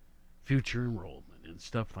future enrollment and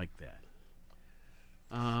stuff like that.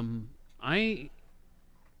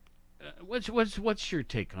 What's your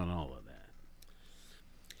take on all of that?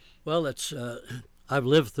 Well, it's I've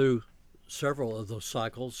lived through several of those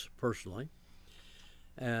cycles personally,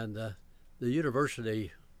 and the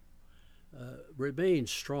university remains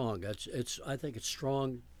strong. I think it's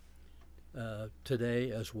strong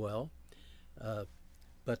today as well.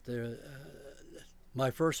 But my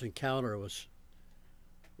first encounter was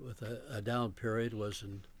with a down period was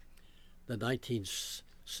in the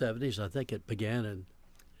 1970s. I think it began in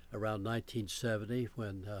around 1970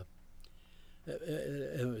 when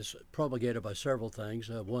it was promulgated by several things.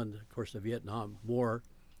 One, of course, the Vietnam War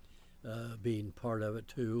being part of it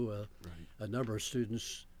too. Right. A number of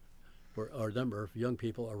students or a number of young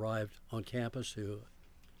people arrived on campus who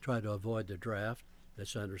tried to avoid the draft.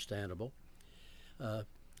 That's understandable.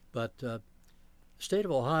 But the state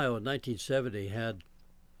of Ohio in 1970 had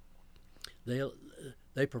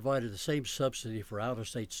they provided the same subsidy for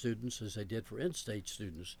out-of-state students as they did for in-state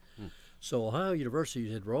students. So Ohio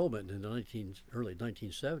University's enrollment in the early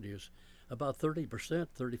 1970s, about 30%,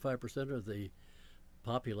 35% of the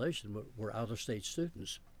population were out-of-state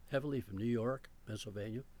students, heavily from New York,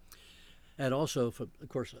 Pennsylvania, and also, of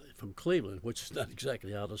course, from Cleveland, which is not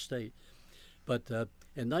exactly out-of-state. But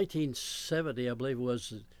in 1970, I believe it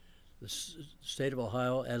was, the state of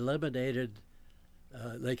Ohio eliminated,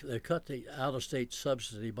 they cut the out-of-state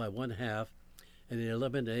subsidy by 1/2, and they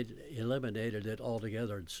eliminated it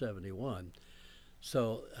altogether in 71.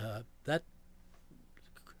 So that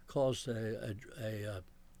caused a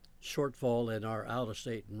shortfall in our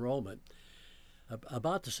out-of-state enrollment.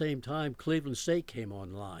 About the same time, Cleveland State came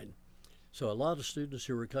online. So a lot of students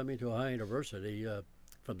who were coming to Ohio University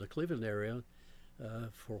from the Cleveland area,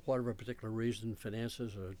 for whatever particular reason,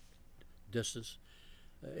 finances or distance,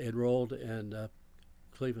 enrolled in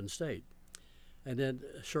Cleveland State. And then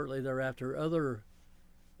shortly thereafter, other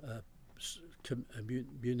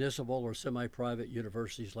municipal or semi-private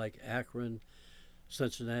universities like Akron,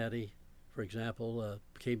 Cincinnati, for example,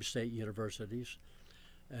 became state universities.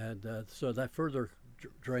 And so that further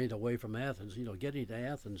drained away from Athens. You know, getting to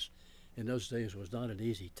Athens in those days was not an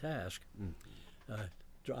easy task.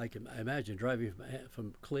 I can imagine driving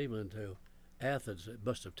from Cleveland to Athens. It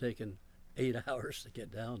must have taken 8 hours to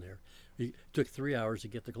get down there. It took 3 hours to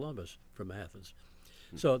get to Columbus from Athens.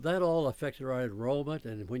 So that all affected our enrollment,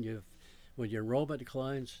 and when your enrollment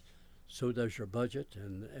declines, so does your budget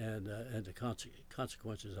and the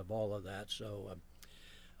consequences of all of that. So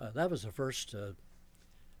that was the first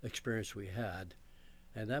experience we had,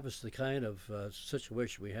 and that was the kind of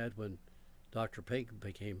situation we had when Dr. Pink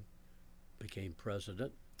became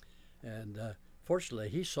president. And fortunately,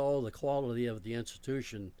 he saw the quality of the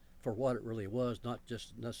institution for what it really was, not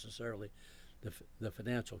just necessarily the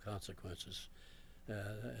financial consequences.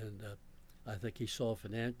 And I think he saw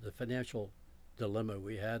the financial dilemma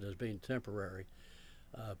we had as being temporary.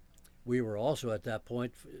 We were also at that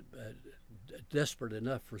point desperate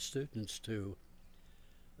enough for students to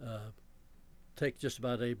take just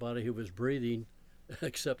about anybody who was breathing,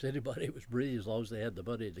 accept anybody who was breathing as long as they had the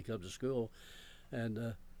money to come to school.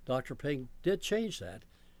 And Dr. Ping did change that.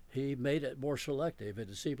 He made it more selective.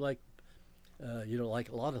 It seemed like, like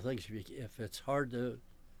a lot of things, if it's hard to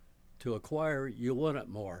acquire, you want it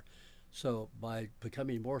more. So by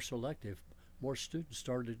becoming more selective, more students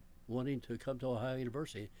started wanting to come to Ohio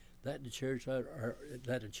University. That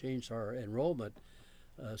had changed our enrollment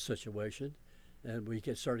situation, and we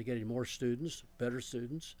started getting more students, better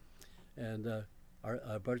students, and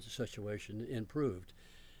our budget situation improved.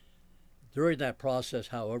 During that process,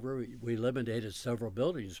 however, we eliminated several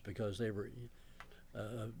buildings because they were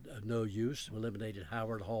of no use. We eliminated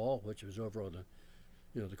Howard Hall, which was over on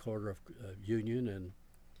the corner of Union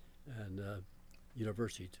and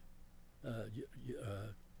University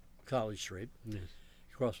College Street,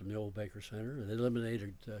 across from the old Baker Center. And they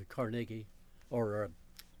eliminated Carnegie or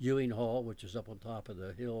Ewing Hall, which is up on top of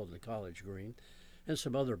the hill of the College Green, and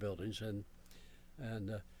some other buildings. And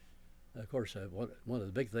of course, one of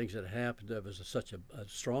the big things that happened that was such a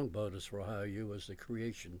strong bonus for Ohio U was the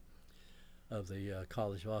creation of the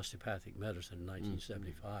College of Osteopathic Medicine in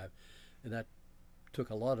 1975. And that took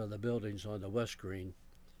a lot of the buildings on the West Green,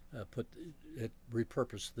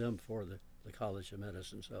 repurposed them for the College of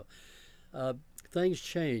Medicine. So things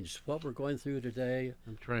changed. What we're going through today,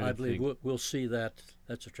 I believe we'll see that.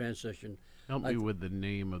 That's a transition. Help me with the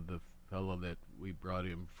name of the fellow that we brought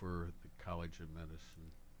in for the College of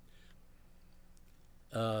Medicine.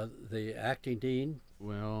 The acting dean?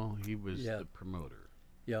 Well, he was the promoter.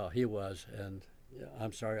 Yeah, he was, and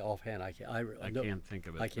I'm sorry, offhand, I can't think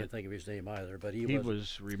of it. I can't think of his name either, but he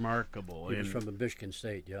was remarkable. He was from Michigan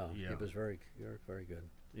State. Yeah, he was very, very good.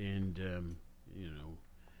 And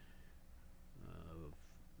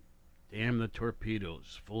damn the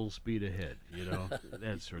torpedoes, full speed ahead.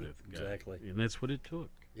 That sort of guy. Exactly. And that's what it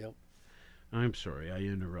took. Yep. I'm sorry, I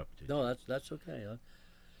interrupted. No, that's okay.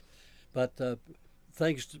 But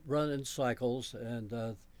things run in cycles,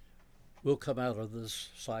 and we'll come out of this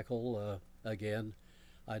cycle again.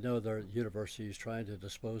 I know the university is trying to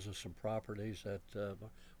dispose of some properties that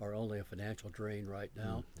are only a financial drain right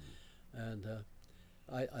now, and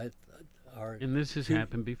and this has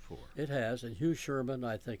happened before. It has, and Hugh Sherman,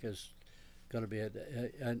 I think, is going to be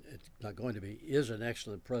is an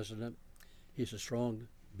excellent president. He's a strong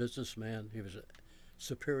businessman. He was a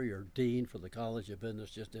superior dean for the College of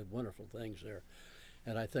Business, just did wonderful things there.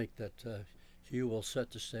 And I think that Hugh will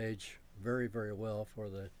set the stage very, very well for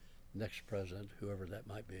the next president, whoever that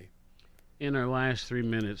might be. In our last 3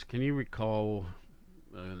 minutes, can you recall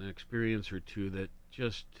an experience or two that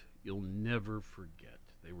just you'll never forget.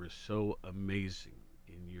 They were so amazing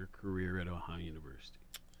in your career at Ohio University.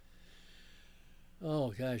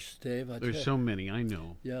 Oh gosh, Dave! There's so many. I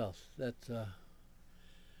know. Yes, that.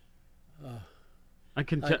 I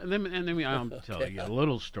can tell. I'll tell you a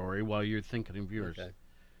little story while you're thinking of yours. Okay.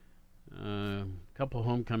 A couple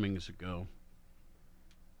homecomings ago,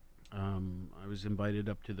 I was invited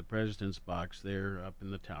up to the president's box there up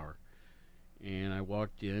in the tower, and I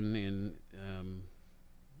walked in, and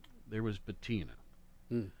there was Bettina,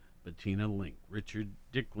 Bettina Link, Richard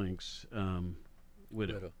Dick Link's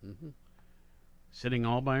widow. Mm-hmm. Sitting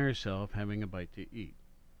all by herself, having a bite to eat.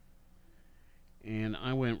 And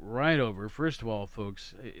I went right over. First of all,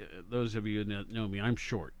 folks, those of you that know me, I'm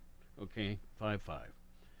short, okay, 5'5".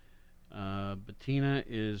 Bettina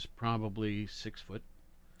is probably 6 foot.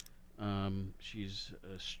 She's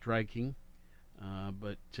striking,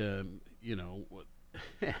 but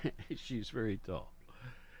she's very tall.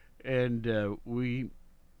 And we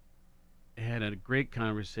had a great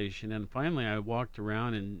conversation, and finally I walked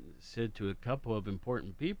around and said to a couple of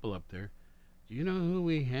important people up there, "Do you know who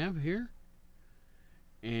we have here?"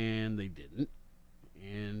 And they didn't,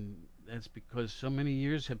 and that's because so many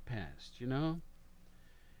years have passed, and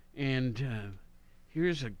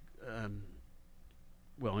here's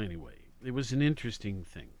anyway, it was an interesting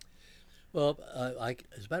thing. Well, as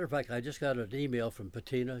a matter of fact, I just got an email from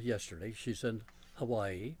Bettina yesterday. She's in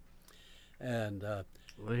Hawaii, and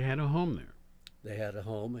they had a home there. They had a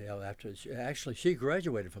home. After she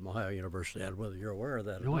graduated from Ohio University. I don't know whether you're aware of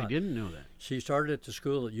that or not. No, I didn't know that. She started at the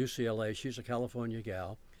school at UCLA. She's a California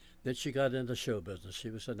gal. Then she got into show business. She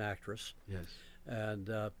was an actress. Yes. And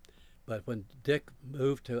but when Dick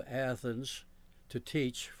moved to Athens to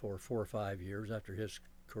teach for 4 or 5 years after his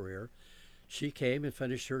career, she came and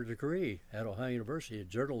finished her degree at Ohio University in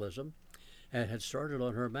journalism, and had started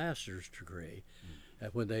on her master's degree.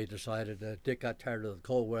 When they decided that Dick got tired of the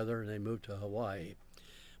cold weather and they moved to Hawaii.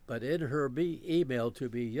 But in her email to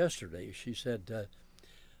me yesterday, she said,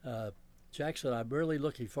 Jackson, I'm really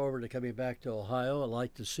looking forward to coming back to Ohio. I'd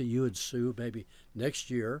like to see you and Sue maybe next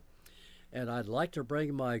year. And I'd like to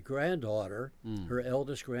bring my granddaughter, her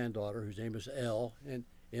eldest granddaughter, whose name is Elle,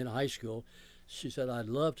 in high school. She said, I'd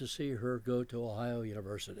love to see her go to Ohio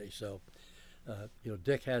University. So,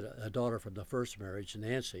 Dick had a daughter from the first marriage,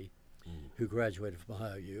 Nancy, who graduated from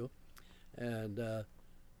Ohio U, and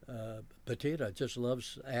Bettina just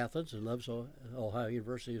loves Athens and loves Ohio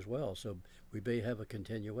University as well. So we may have a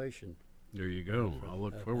continuation. There you go. I'll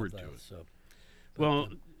look forward to it. So,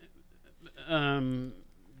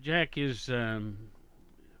 Jack is,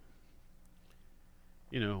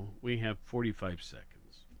 we have 45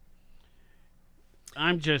 seconds.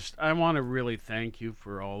 I want to really thank you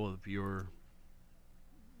for all of the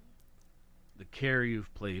care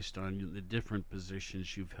you've placed on the different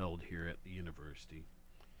positions you've held here at the university.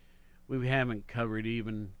 We haven't covered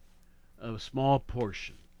even a small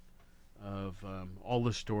portion of all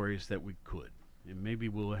the stories that we could, and maybe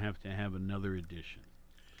we'll have to have another edition.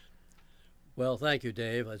 Well, thank you,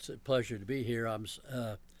 Dave. It's a pleasure to be here.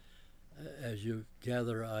 As you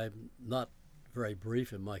gather, I'm not very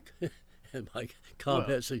brief in my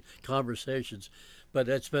comments and conversations. But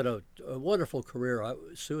it's been a wonderful career.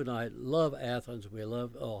 Sue and I love Athens. We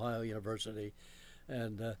love Ohio University.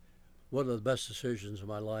 And one of the best decisions of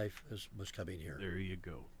my life was coming here. There you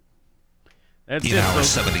go. In our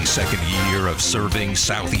 72nd year of serving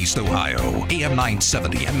Southeast Ohio, AM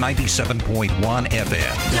 970 and 97.1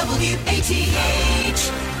 FM.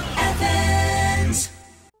 WATH Athens.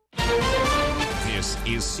 This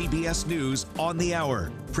is CBS News on the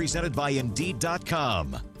Hour, presented by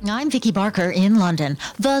Indeed.com. I'm Vicki Barker in London.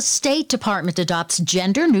 The State Department adopts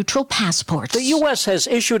gender-neutral passports. The U.S. has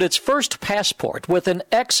issued its first passport with an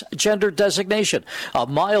X-gender designation, a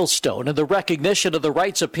milestone in the recognition of the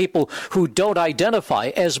rights of people who don't identify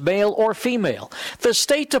as male or female. The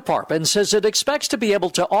State Department says it expects to be able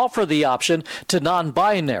to offer the option to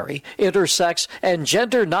non-binary, intersex, and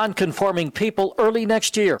gender non-conforming people early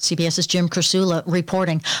next year. CBS's Jim Kursula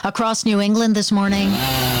reporting. Across New England this morning,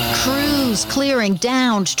 crews clearing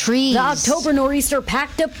downed trees. The October nor'easter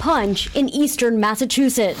packed a punch in eastern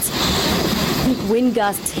Massachusetts. Wind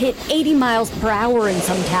gusts hit 80 miles per hour in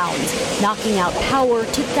some towns, knocking out power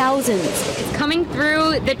to thousands. It's coming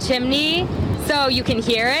through the chimney, so you can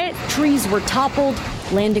hear it. Trees were toppled,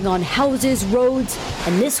 landing on houses, roads,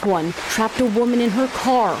 and this one trapped a woman in her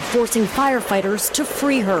car, forcing firefighters to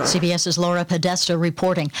free her. CBS's Laura Podesta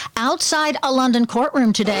reporting. Outside a London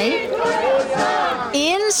courtroom today,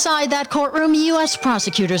 Inside that courtroom, U.S.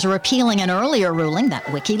 prosecutors are appealing an earlier ruling that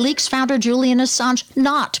WikiLeaks founder Julian Assange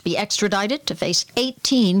not be extradited to face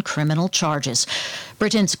 18 criminal charges.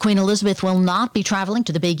 Britain's Queen Elizabeth will not be traveling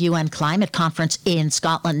to the big UN climate conference in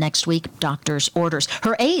Scotland next week, doctors' orders.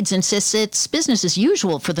 Her aides insist it's business as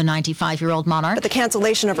usual for the 95-year-old monarch. But the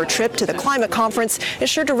cancellation of her trip to the climate conference is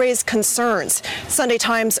sure to raise concerns. Sunday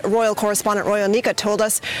Times royal correspondent Roya Nika told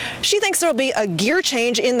us she thinks there will be a gear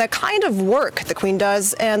change in the kind of work the Queen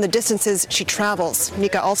does and the distances she travels.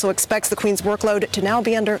 Nika also expects the Queen's workload to now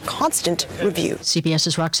be under constant review.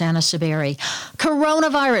 CBS's Roxana Saberi.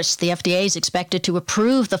 Coronavirus. The FDA is expected to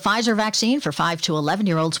approve the Pfizer vaccine for 5 to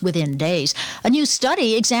 11-year-olds within days. A new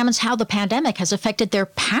study examines how the pandemic has affected their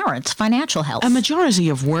parents' financial health. A majority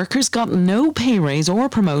of workers got no pay raise or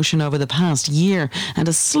promotion over the past year, and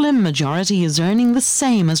a slim majority is earning the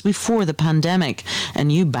same as before the pandemic. A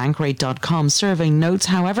new Bankrate.com survey notes,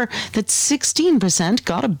 however, that 16%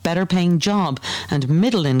 got a better paying job, and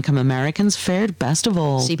middle-income Americans fared best of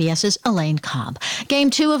all. CBS's Elaine Cobb. Game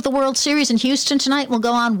 2 of the World Series in Houston tonight will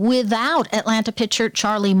go on without Atlanta pitcher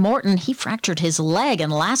Charlie Morton. He fractured his leg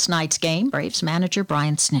in last night's game. Braves manager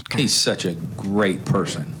Brian Snitker. He's such a great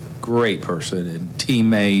person and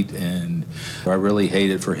teammate, and I really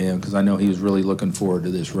hate it for him because I know he was really looking forward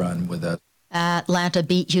to this run with us. Atlanta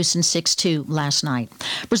beat Houston 6-2 last night.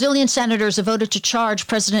 Brazilian senators have voted to charge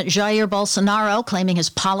President Jair Bolsonaro, claiming his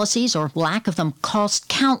policies or lack of them cost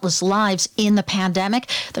countless lives in the pandemic.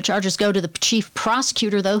 The charges go to the chief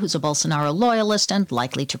prosecutor, though, who's a Bolsonaro loyalist and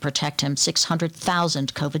likely to protect him.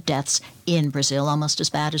 600,000 COVID deaths in Brazil, almost as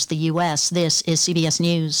bad as the U.S. This is CBS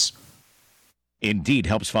News. Indeed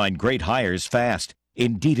helps find great hires fast.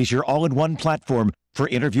 Indeed is your all-in-one platform for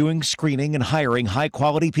interviewing, screening, and hiring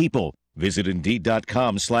high-quality people. Visit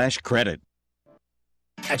Indeed.com/credit.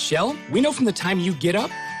 At Shell, we know from the time you get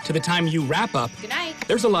up to the time you wrap up, Good night.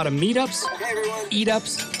 There's a lot of meetups,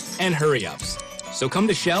 eat-ups, and hurry-ups. So come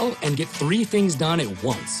to Shell and get 3 things done at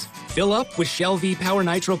once. Fill up with Shell V-Power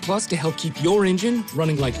Nitro Plus to help keep your engine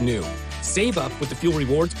running like new. Save up with the Fuel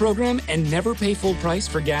Rewards program and never pay full price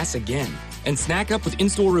for gas again. And snack up with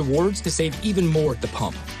in-store rewards to save even more at the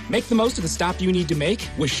pump. Make the most of the stop you need to make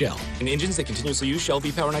with Shell. And engines that continuously use Shell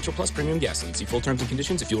V-Power Nitro Plus Premium Gasoline. See full terms and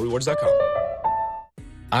conditions at fuelrewards.com.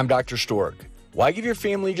 I'm Dr. Stork. Why give your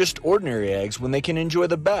family just ordinary eggs when they can enjoy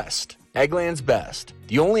the best? Eggland's Best.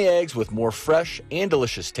 The only eggs with more fresh and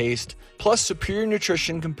delicious taste, plus superior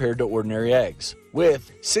nutrition compared to ordinary eggs.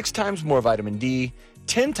 With 6 times more vitamin D,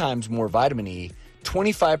 10 times more vitamin E,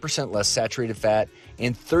 25% less saturated fat,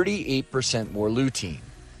 and 38% more lutein.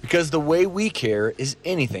 Because the way we care is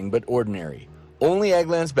anything but ordinary. Only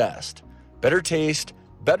Eggland's Best. Better taste,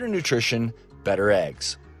 better nutrition, better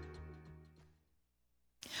eggs.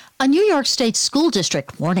 A New York State school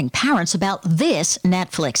district warning parents about this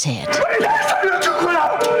Netflix hit.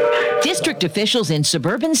 District officials in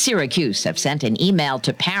suburban Syracuse have sent an email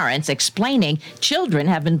to parents explaining children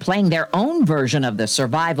have been playing their own version of the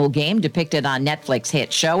survival game depicted on Netflix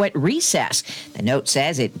hit show at recess. The note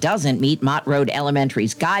says it doesn't meet Mott Road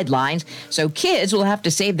Elementary's guidelines, so kids will have to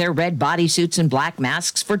save their red bodysuits and black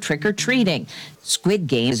masks for trick-or-treating. Squid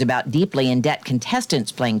Game is about deeply in-debt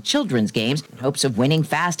contestants playing children's games in hopes of winning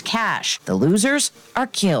fast cash. The losers are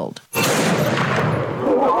killed.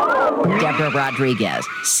 Deborah Rodriguez,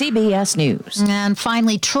 CBS News. And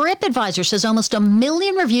finally, TripAdvisor says almost 1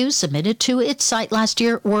 million reviews submitted to its site last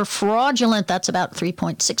year were fraudulent. That's about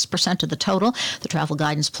 3.6% of the total. The travel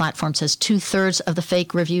guidance platform says 2/3 of the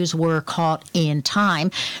fake reviews were caught in time.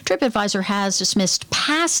 TripAdvisor has dismissed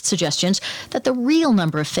past suggestions that the real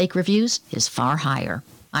number of fake reviews is far higher.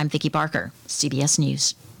 I'm Vicki Barker, CBS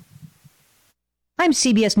News. I'm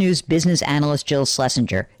CBS News business analyst Jill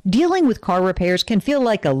Schlesinger. Dealing with car repairs can feel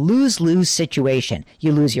like a lose-lose situation.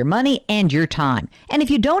 You lose your money and your time. And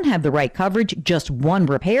if you don't have the right coverage, just one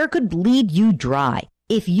repair could bleed you dry.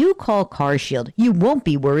 If you call CarShield, you won't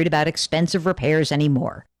be worried about expensive repairs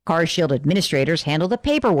anymore. CarShield administrators handle the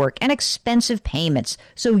paperwork and expensive payments,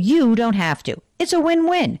 so you don't have to. It's a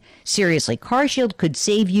win-win. Seriously, CarShield could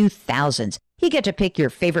save you thousands. You get to pick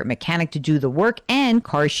your favorite mechanic to do the work, and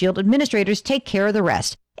CarShield administrators take care of the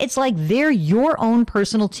rest. It's like they're your own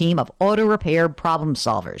personal team of auto repair problem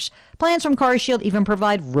solvers. Plans from CarShield even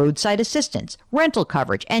provide roadside assistance, rental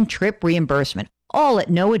coverage, and trip reimbursement, all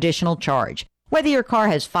at no additional charge. Whether your car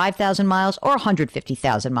has 5,000 miles or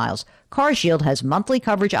 150,000 miles, CarShield has monthly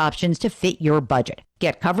coverage options to fit your budget.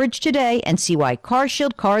 Get coverage today and see why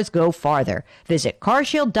CarShield cars go farther. Visit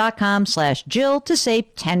carshield.com/Jill to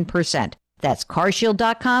save 10%. That's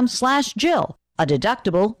carshield.com/Jill. A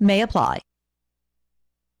deductible may apply.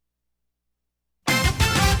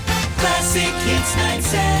 Classic Hits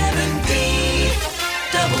 973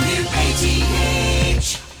 WATH.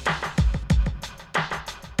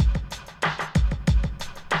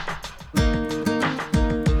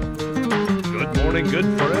 Good morning, good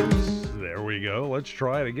friends. There we go. Let's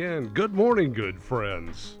try it again. Good morning, good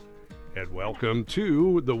friends. And welcome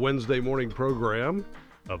to the Wednesday morning program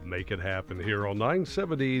of Make It Happen here on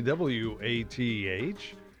 970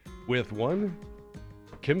 WATH with one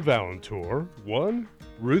Kim Valentour, one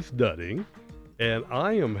Ruth Dudding, and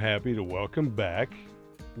I am happy to welcome back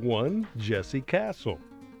one Jesse Castle,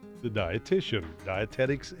 the dietitian,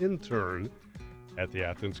 dietetics intern at the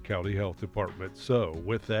Athens County Health Department. So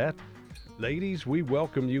with that, ladies, we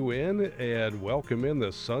welcome you in and welcome in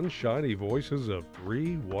the sunshiny voices of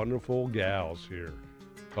three wonderful gals here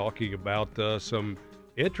talking about some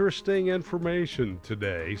interesting information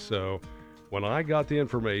today. So when I got the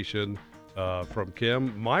information from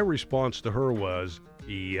Kim, my response to her was,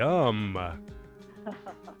 yum.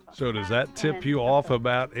 So does that tip you off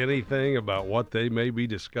about anything about what they may be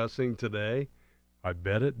discussing today? I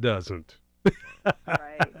bet it doesn't.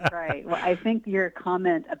 Right. Well, I think your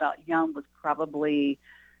comment about yum was probably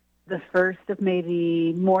the first of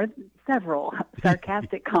maybe several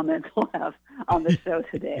sarcastic comments we'll have on the show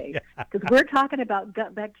today. Because we're talking about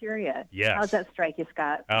gut bacteria. Yes. How's that strike you,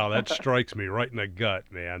 Scott? Oh, that strikes me right in the gut,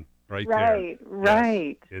 man. Right there.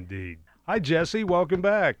 Right. Yes, indeed. Hi, Jesse. Welcome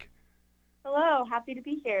back. Hello. Happy to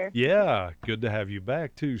be here. Yeah, good to have you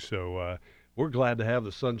back, too. So we're glad to have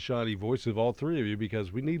the sunshiny voice of all three of you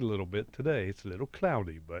because we need a little bit today. It's a little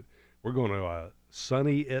cloudy, but we're going to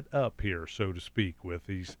sunny it up here, so to speak, with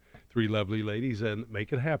these three lovely ladies and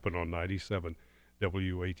make it happen on 97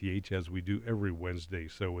 WATH as we do every Wednesday.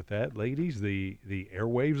 So with that, ladies, the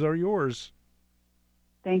airwaves are yours.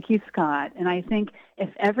 Thank you, Scott. And I think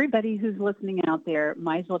if everybody who's listening out there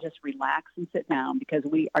might as well just relax and sit down because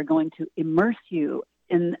we are going to immerse you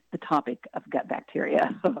in the topic of gut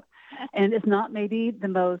bacteria. And it's not maybe the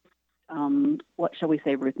most, what shall we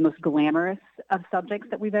say, Ruth, most glamorous of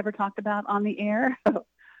subjects that we've ever talked about on the air.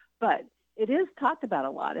 But it is talked about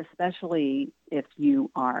a lot, especially if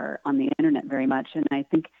you are on the internet very much. And I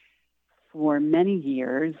think for many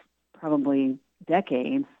years, probably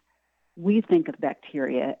decades, we think of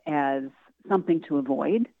bacteria as something to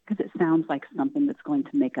avoid because it sounds like something that's going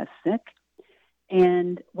to make us sick.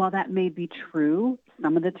 And while that may be true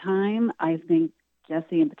some of the time, I think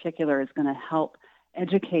Jesse in particular is going to help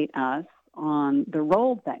educate us on the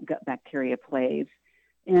role that gut bacteria plays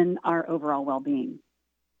in our overall well-being.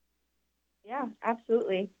 Yeah,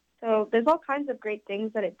 absolutely. So there's all kinds of great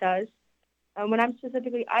things that it does. When I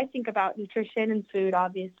think about nutrition and food,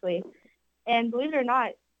 obviously. And believe it or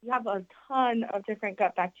not, you have a ton of different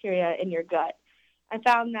gut bacteria in your gut. I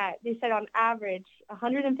found that they said on average, a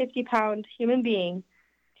 150-pound human being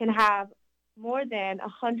can have more than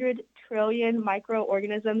 100 trillion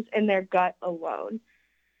microorganisms in their gut alone.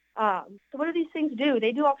 So what do these things do?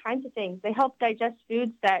 They do all kinds of things. They help digest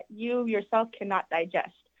foods that you yourself cannot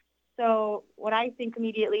digest. So what I think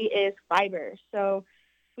immediately is fiber. So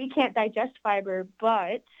we can't digest fiber,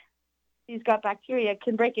 but these gut bacteria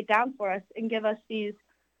can break it down for us and give us these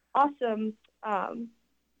awesome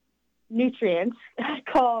nutrients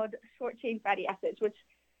called short-chain fatty acids, which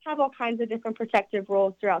have all kinds of different protective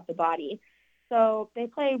roles throughout the body. So they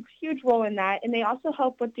play a huge role in that, and they also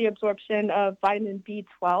help with the absorption of vitamin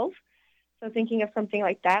B12. So thinking of something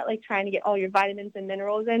like that, like trying to get all your vitamins and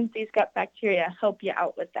minerals in, these gut bacteria help you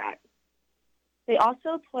out with that. They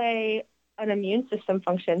also play an immune system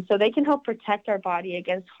function, so they can help protect our body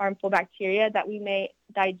against harmful bacteria that we may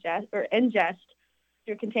digest or ingest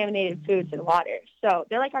through contaminated foods and water. So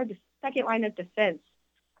they're like our second line of defense,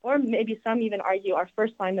 or maybe some even argue our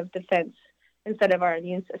first line of defense instead of our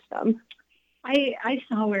immune system. I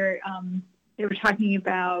saw where they were talking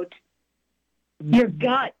about your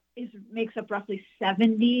gut makes up roughly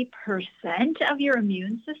 70% of your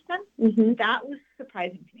immune system. Mm-hmm. That was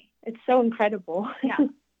surprising to me. It's so incredible. Yeah.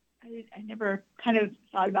 I never kind of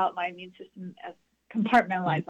thought about my immune system as compartmentalized